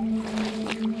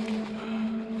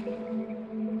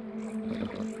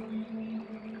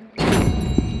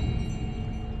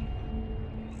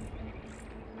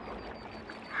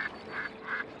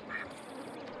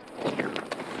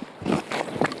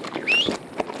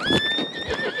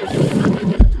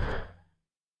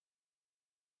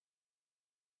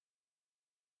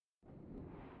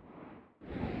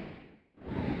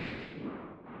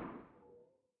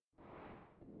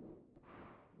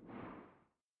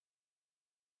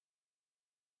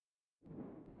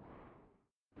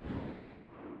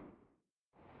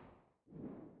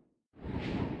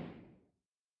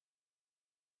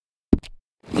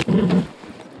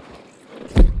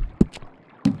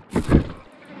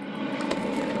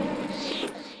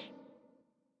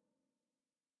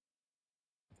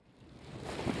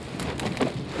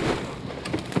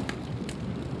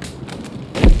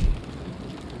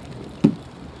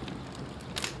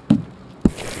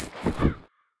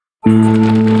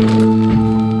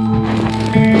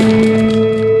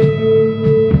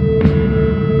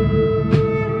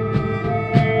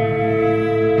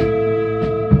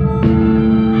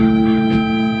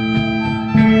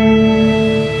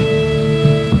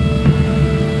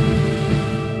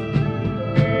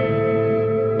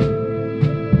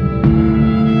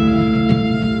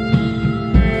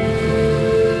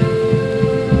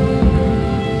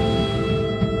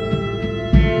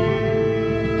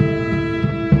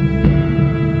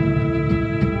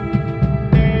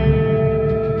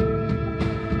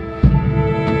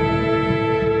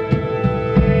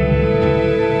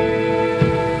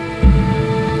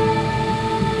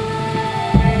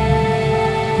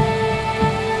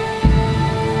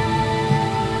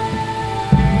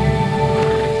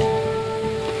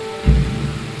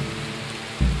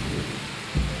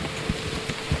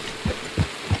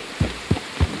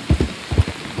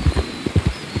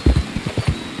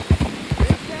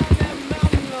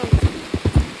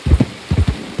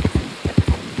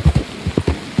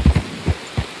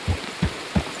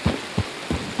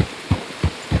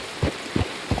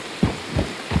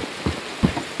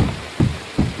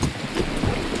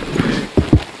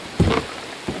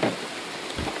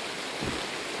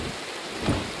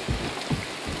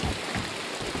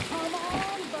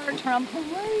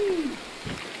 Please.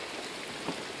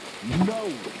 No.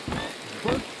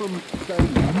 Bertram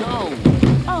said no.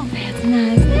 Oh, that's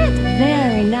nice. That's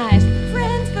very nice.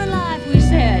 Friends for life, we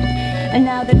said. And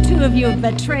now the two of you have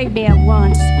betrayed me at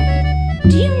once.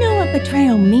 Do you know what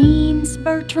betrayal means,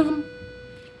 Bertram?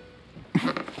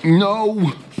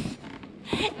 No.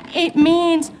 It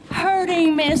means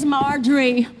hurting Miss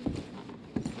Marjorie.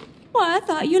 Why, I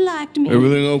thought you liked me.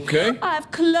 Everything okay? I've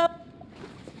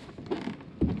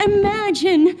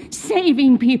Imagine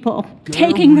saving people,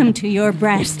 taking them to your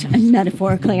breast, and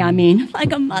metaphorically, I mean,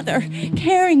 like a mother,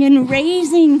 caring and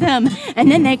raising them,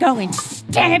 and then they go and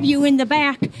stab you in the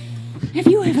back. Have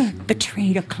you ever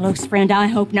betrayed a close friend? I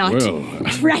hope not. Well,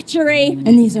 treachery.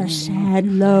 And these are sad,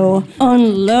 low,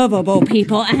 unlovable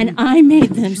people, and I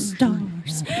made them starve.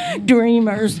 lovers,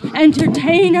 dreamers,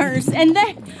 entertainers, and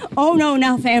they... Oh, no,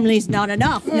 now family's not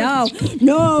enough.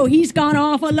 No, he's gone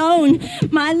off alone.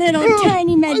 My little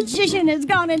tiny magician has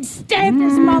gone and stabbed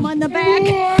his mama in the back.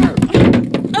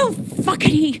 Oh,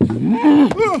 fuckity.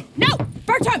 No,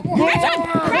 Bertram!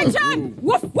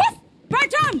 Woof, woof!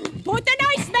 Bertram, put the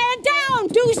nice man down.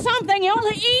 Do something,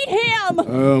 you'll eat him.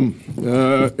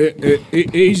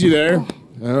 Easy there.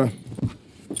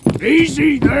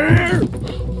 Easy there!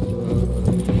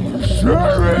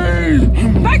 Sorry!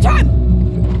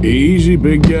 Bertram! Easy,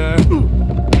 big guy.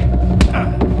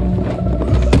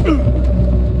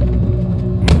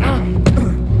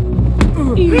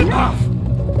 Enough!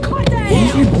 What the hell?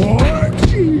 Easy, boy!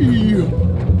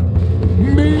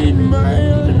 Mean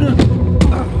man!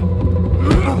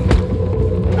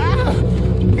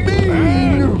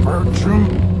 Mean! Bertram,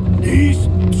 he's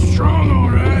strong, all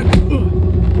right.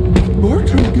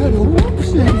 Bertram got a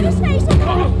whoopsie. Look at his face,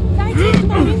 okay? That's his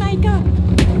money maker.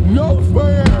 No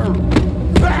fair!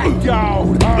 That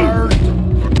don't hurt!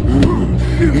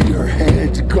 Your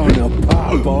head's gonna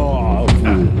pop off.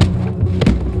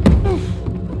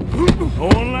 No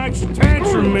one likes a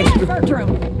tantrum, mister. Bertram!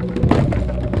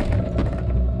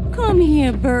 Come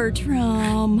here,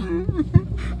 Bertram.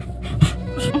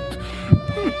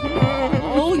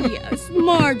 Oh, yes,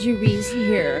 Marjorie's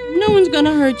here. No one's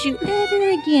gonna hurt you ever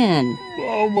again.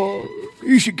 Mama,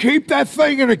 you should keep that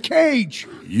thing in a cage.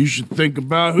 You should think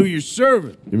about who you're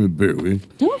serving. Give me a beer, will you?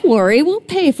 Don't worry, we'll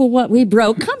pay for what we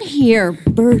broke. Come here,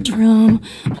 Bertram.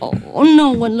 Oh,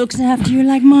 no one looks after you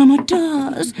like Mama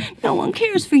does. No one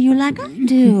cares for you like I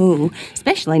do.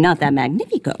 Especially not that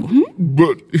Magnifico.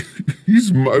 But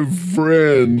he's my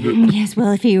friend. Yes,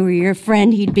 well, if he were your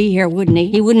friend, he'd be here, wouldn't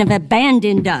he? He wouldn't have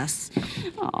abandoned us.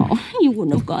 Oh, you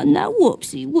wouldn't have gotten that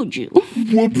whoopsie, would you?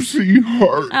 Whoopsie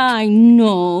heart. I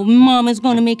know. Mama's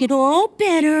gonna make it all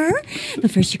better.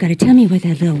 But first you gotta tell me where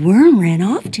that little worm ran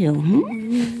off to,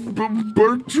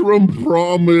 Bertram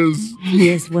promised.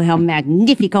 Yes, well,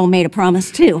 Magnifico made a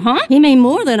promise too, huh? He made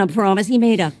more than a promise. He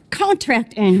made a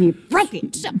contract and he broke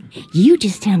it. So you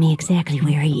just tell me exactly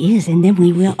where he is and then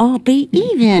we will all be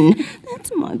even.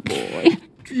 That's my boy.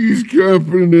 He's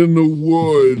camping in the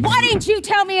woods. Why didn't you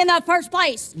tell me in the first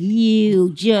place?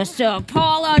 You just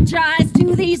apologize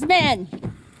to these men.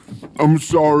 I'm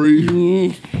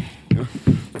sorry.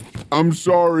 I'm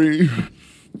sorry.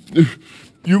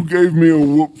 You gave me a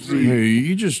whoopsie. Hey,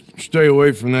 you just stay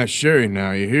away from that sherry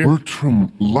now, you hear?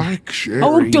 Bertram likes sherry.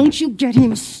 Oh, don't you get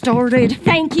him started.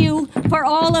 Thank you for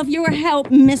all of your help,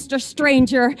 Mr.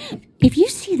 Stranger. If you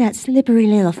see that slippery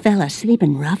little fella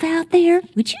sleeping rough out there,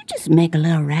 would you just make a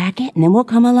little racket and then we'll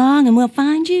come along and we'll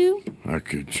find you? I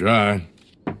could try.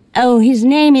 Oh, his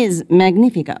name is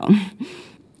Magnifico.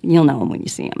 You'll know him when you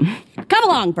see him. Come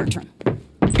along, Bertram.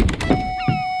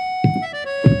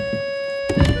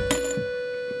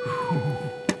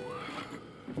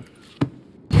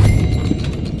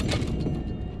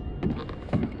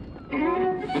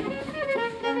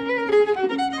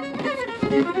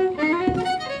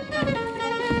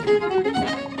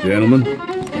 Gentlemen.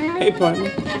 Hey, partner.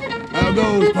 How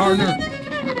goes, partner?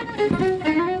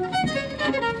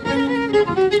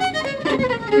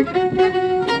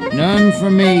 None for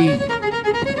me.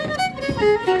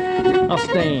 I'll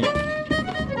stand.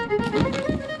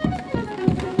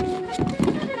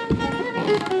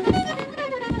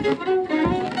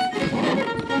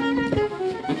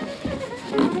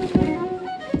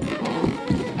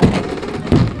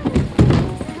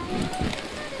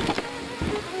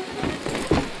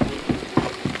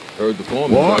 Heard the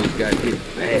foreman got hit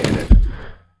bad.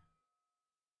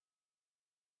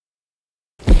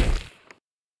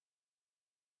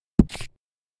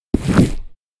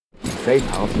 Safe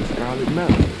house in Scarlet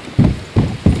Mountain.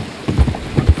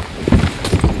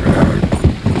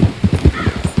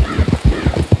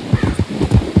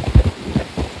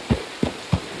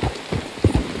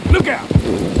 Look out!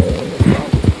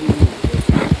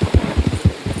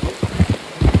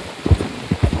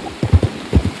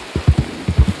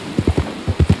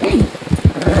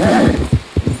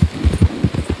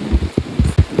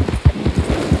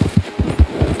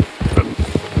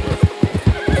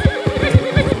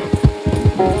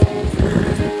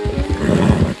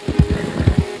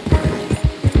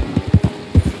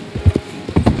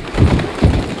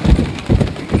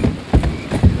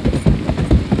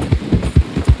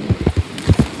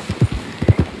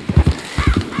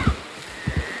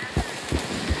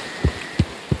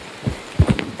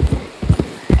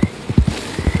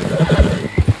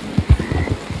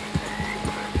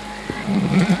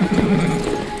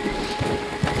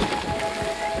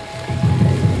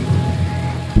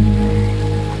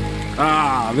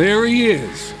 Ah, there he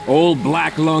is. Old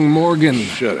Black Lung Morgan.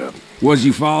 Shut up. Was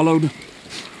you followed?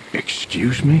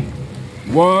 Excuse me?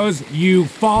 Was you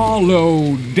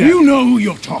followed? You know who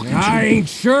you're talking to. I ain't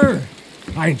sure.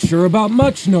 I ain't sure about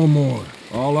much no more.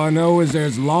 All I know is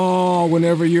there's law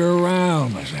whenever you're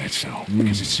around. Is that so?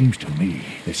 Because it seems to me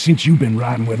that since you've been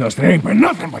riding with us, there ain't been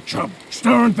nothing but trouble.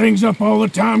 Stirring things up all the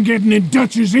time, getting in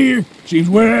Dutch's ear. Seems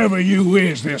wherever you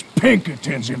is, there's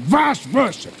Pinkertons and vice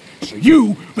versa. So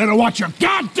you better watch your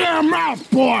goddamn mouth,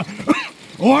 boy!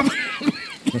 Or...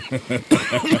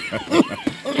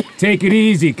 Take it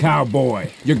easy, cowboy.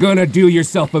 You're gonna do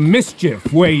yourself a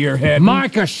mischief where you're heading.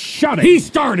 Micah, shut it! He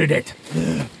started it!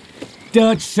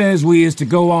 Dutch says we is to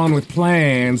go on with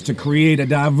plans to create a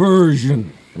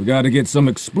diversion. We gotta get some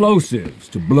explosives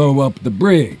to blow up the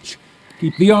bridge.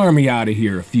 Keep the army out of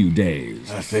here a few days.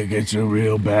 I think it's a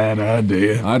real bad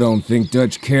idea. I don't think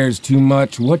Dutch cares too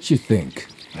much what you think.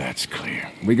 That's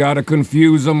clear. We gotta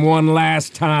confuse him one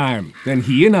last time. Then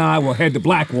he and I will head to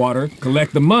Blackwater,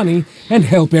 collect the money, and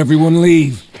help everyone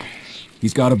leave.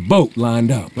 He's got a boat lined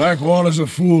up. Blackwater's a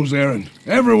fool's errand.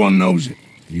 Everyone knows it.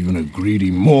 Even a greedy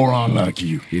moron like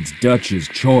you. It's Dutch's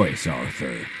choice,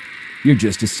 Arthur. You're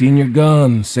just a senior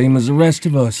gun, same as the rest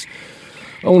of us.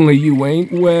 Only you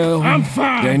ain't well. I'm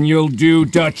fine. Then you'll do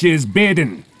Dutch's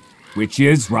bidding, which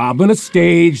is robbing a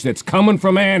stage that's coming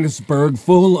from Annisburg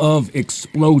full of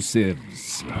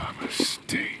explosives. Rob a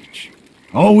stage?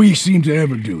 All we seem to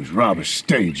ever do is rob a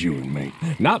stage, you and me.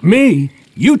 Not me,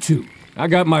 you two. I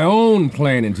got my own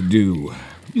planning to do.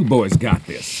 You boys got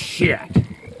this. Shit.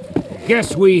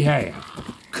 Guess we have.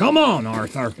 Come on,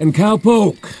 Arthur. And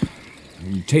Cowpoke,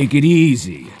 you take it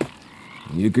easy.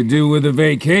 You could do with a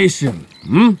vacation,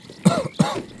 hmm?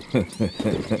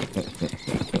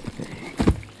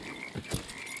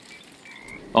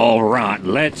 All right,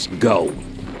 let's go.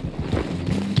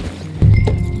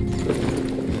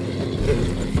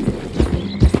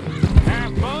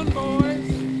 Have fun,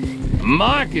 boys.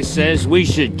 Micah says we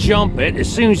should jump it as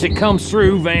soon as it comes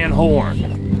through Van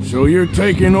Horn. So you're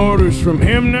taking orders from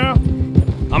him now?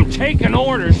 I'm taking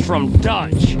orders from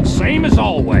Dutch, same as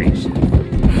always.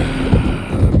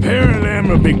 The pair of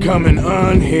them are becoming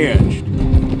unhinged.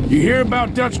 You hear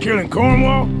about Dutch killing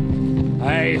Cornwall?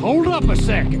 Hey, hold up a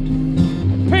second.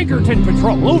 Pinkerton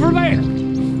Patrol, over there.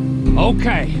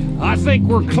 Okay, I think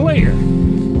we're clear.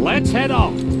 Let's head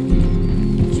off.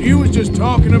 So you was just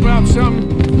talking about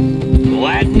something? Well,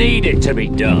 that needed to be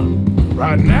done.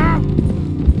 Right now?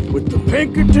 With the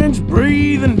Pinkertons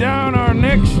breathing down our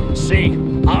necks? See,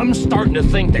 I'm starting to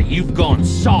think that you've gone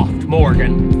soft,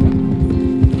 Morgan.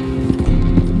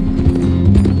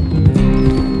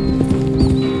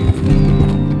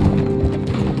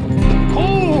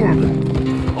 Hold!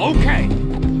 Okay,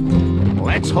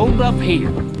 let's hold up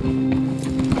here.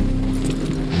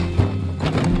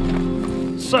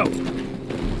 So,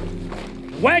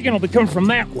 the wagon will be coming from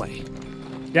that way,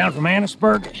 down from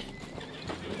Annisburg.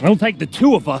 It'll take the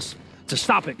two of us to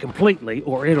stop it completely,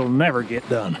 or it'll never get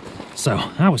done. So,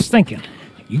 I was thinking,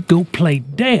 you go play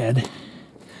dead,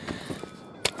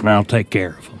 and I'll take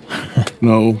care of him.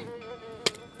 No,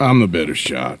 I'm the better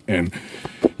shot, and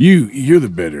you're the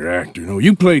better actor. No,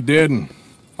 you play dead, and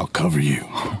I'll cover you.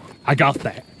 I got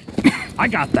that. I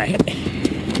got that.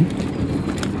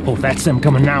 Oh, that's them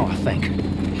coming now, I think.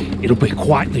 It'll be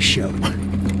quite the show.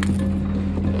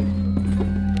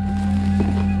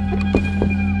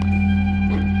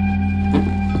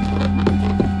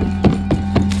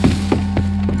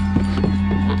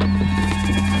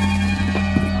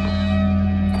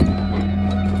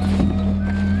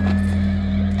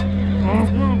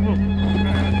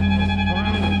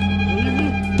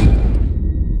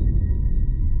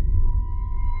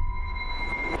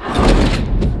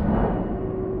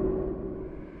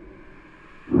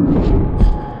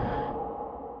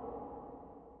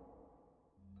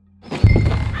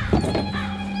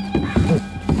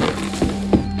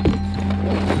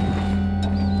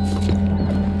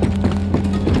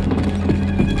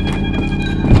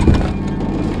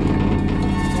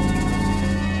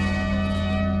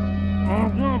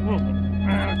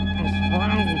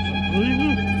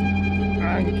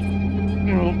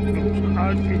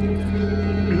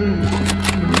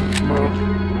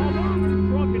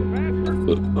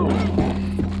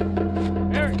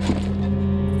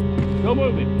 Go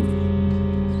move it.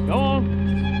 Go on.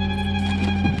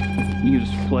 Use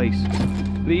this place.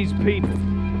 These people.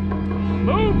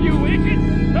 Move, you idiot!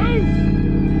 Move!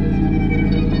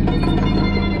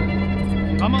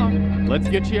 Come on. Let's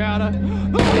get you out of...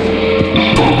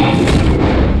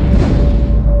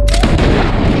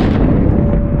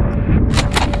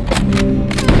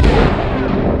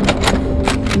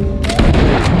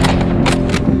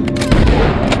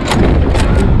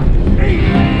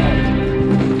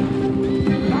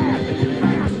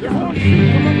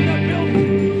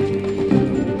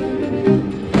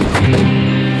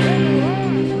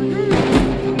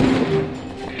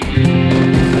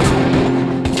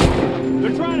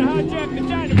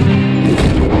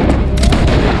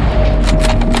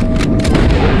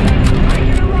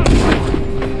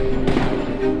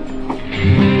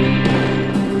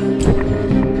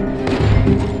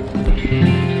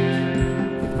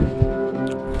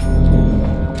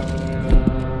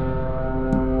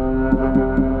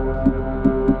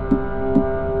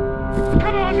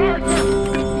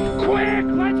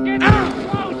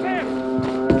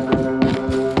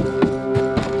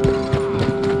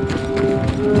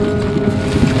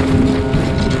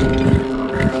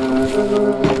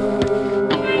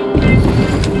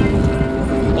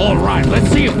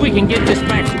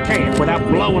 camp without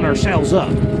blowing ourselves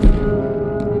up.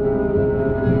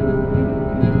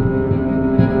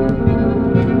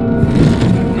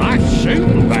 Nice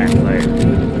shooting back there.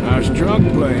 Nice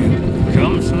drunk playing.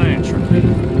 Comes naturally.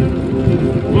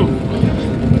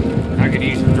 I could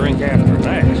use a drink after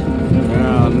that.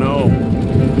 Ah, no.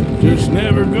 Just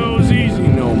never goes easy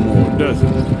no more, does it?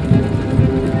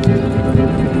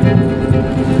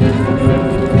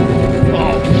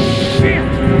 Oh, shit!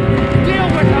 Deal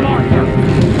with them, Arthur!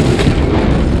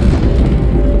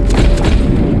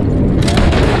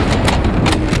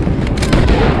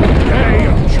 Hey,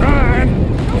 I'm trying.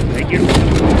 Thank you.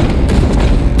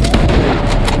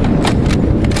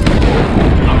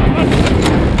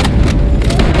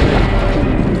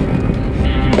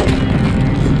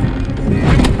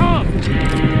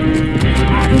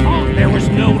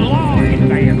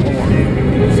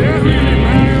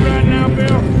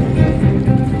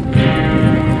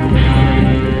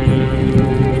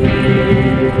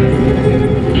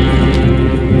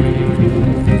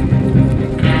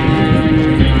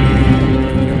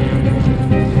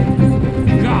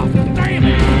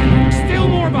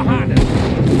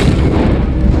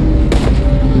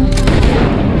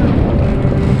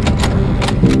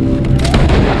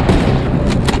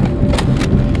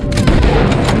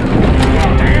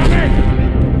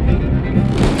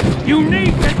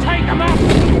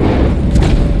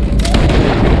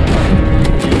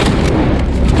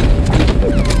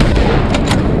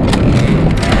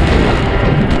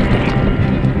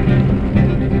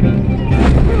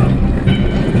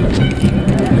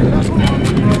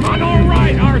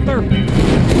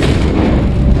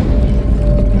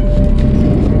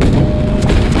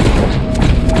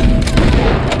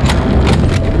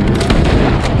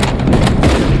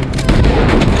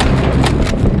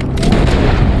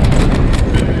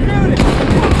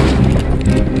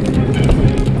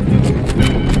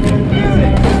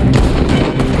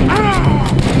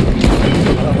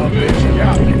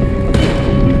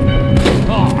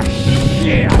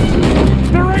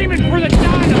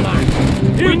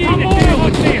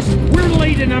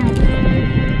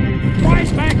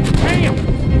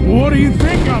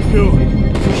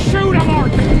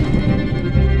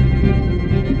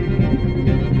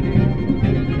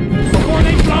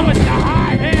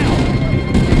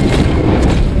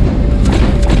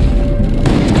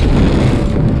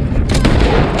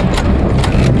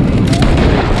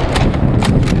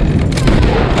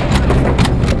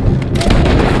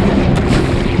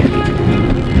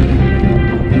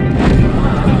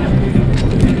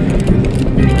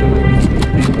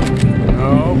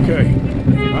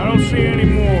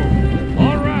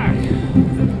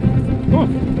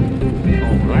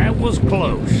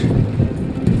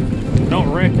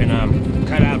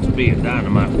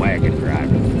 Dynamite wagon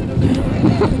driver.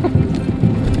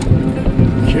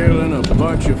 Killing a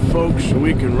bunch of folks so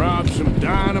we can rob some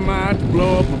dynamite to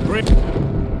blow up a bridge.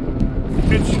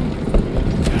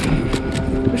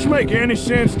 This make any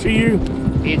sense to you?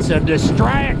 It's a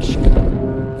distraction.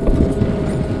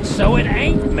 So it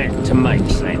ain't meant to make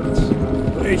sense.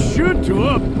 It should to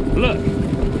up. Look,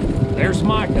 there's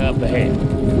Micah up ahead.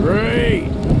 Great.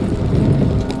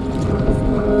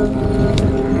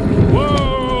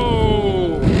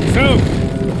 Whoa! So,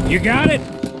 you got it?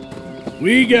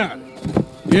 We got it.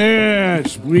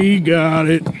 Yes, we got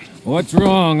it. What's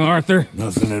wrong, Arthur?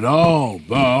 Nothing at all,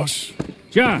 boss.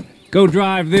 John, go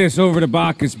drive this over to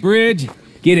Bacchus Bridge.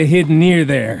 Get it hidden near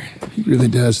there. He really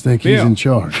does think he's in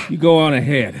charge. You go on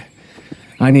ahead.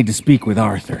 I need to speak with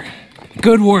Arthur.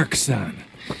 Good work, son.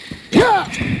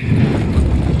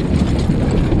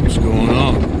 What's going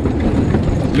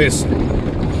on? Listen.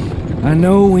 I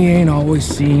know we ain't always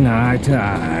seen eye to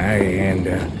eye,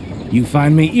 and you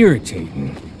find me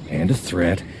irritating and a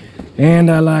threat, and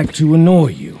I like to annoy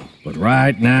you. But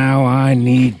right now, I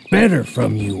need better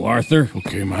from you, Arthur.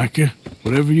 Okay, Micah.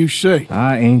 Whatever you say.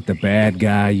 I ain't the bad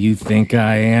guy you think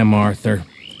I am, Arthur.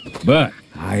 But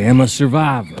I am a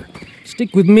survivor.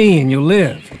 Stick with me and you'll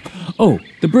live. Oh,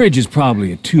 the bridge is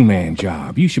probably a two-man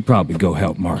job. You should probably go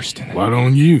help Marston. Why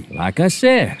don't you? Like I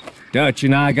said, Dutch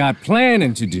and I got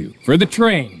planning to do for the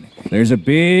train. There's a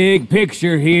big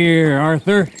picture here,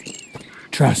 Arthur.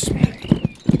 Trust me.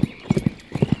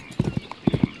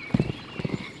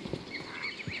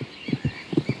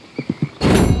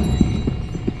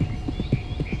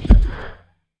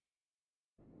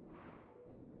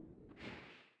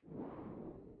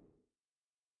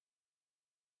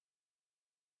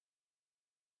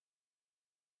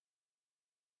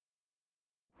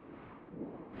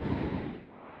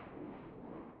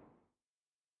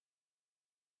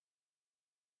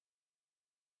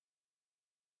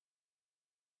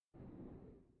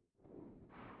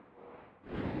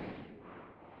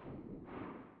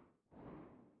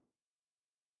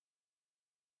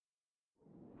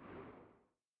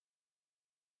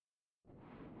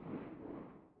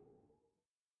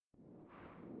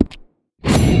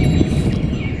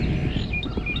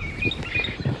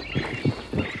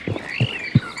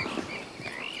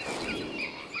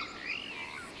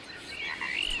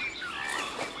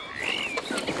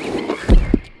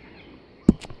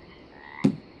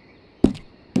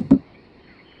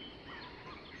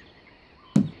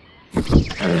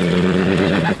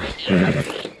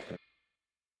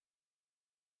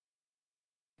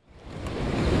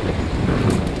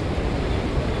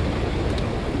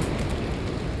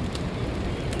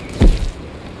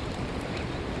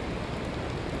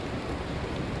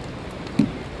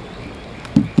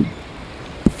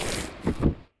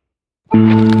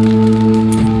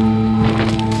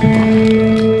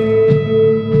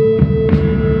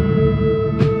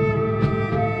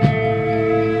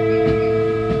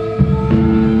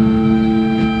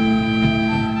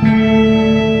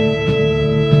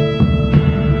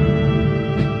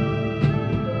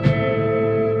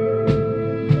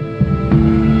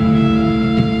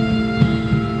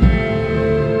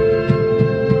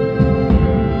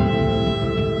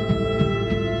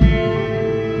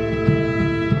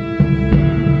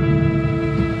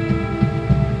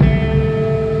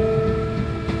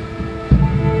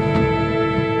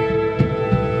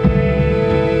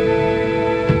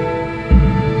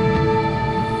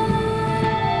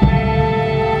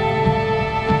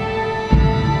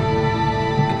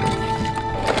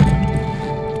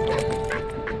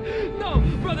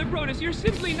 You're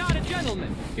simply not a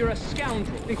gentleman. You're a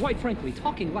scoundrel. And quite frankly,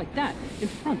 talking like that in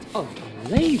front of a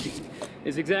lady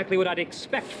is exactly what I'd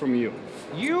expect from you.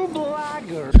 You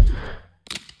blackguard.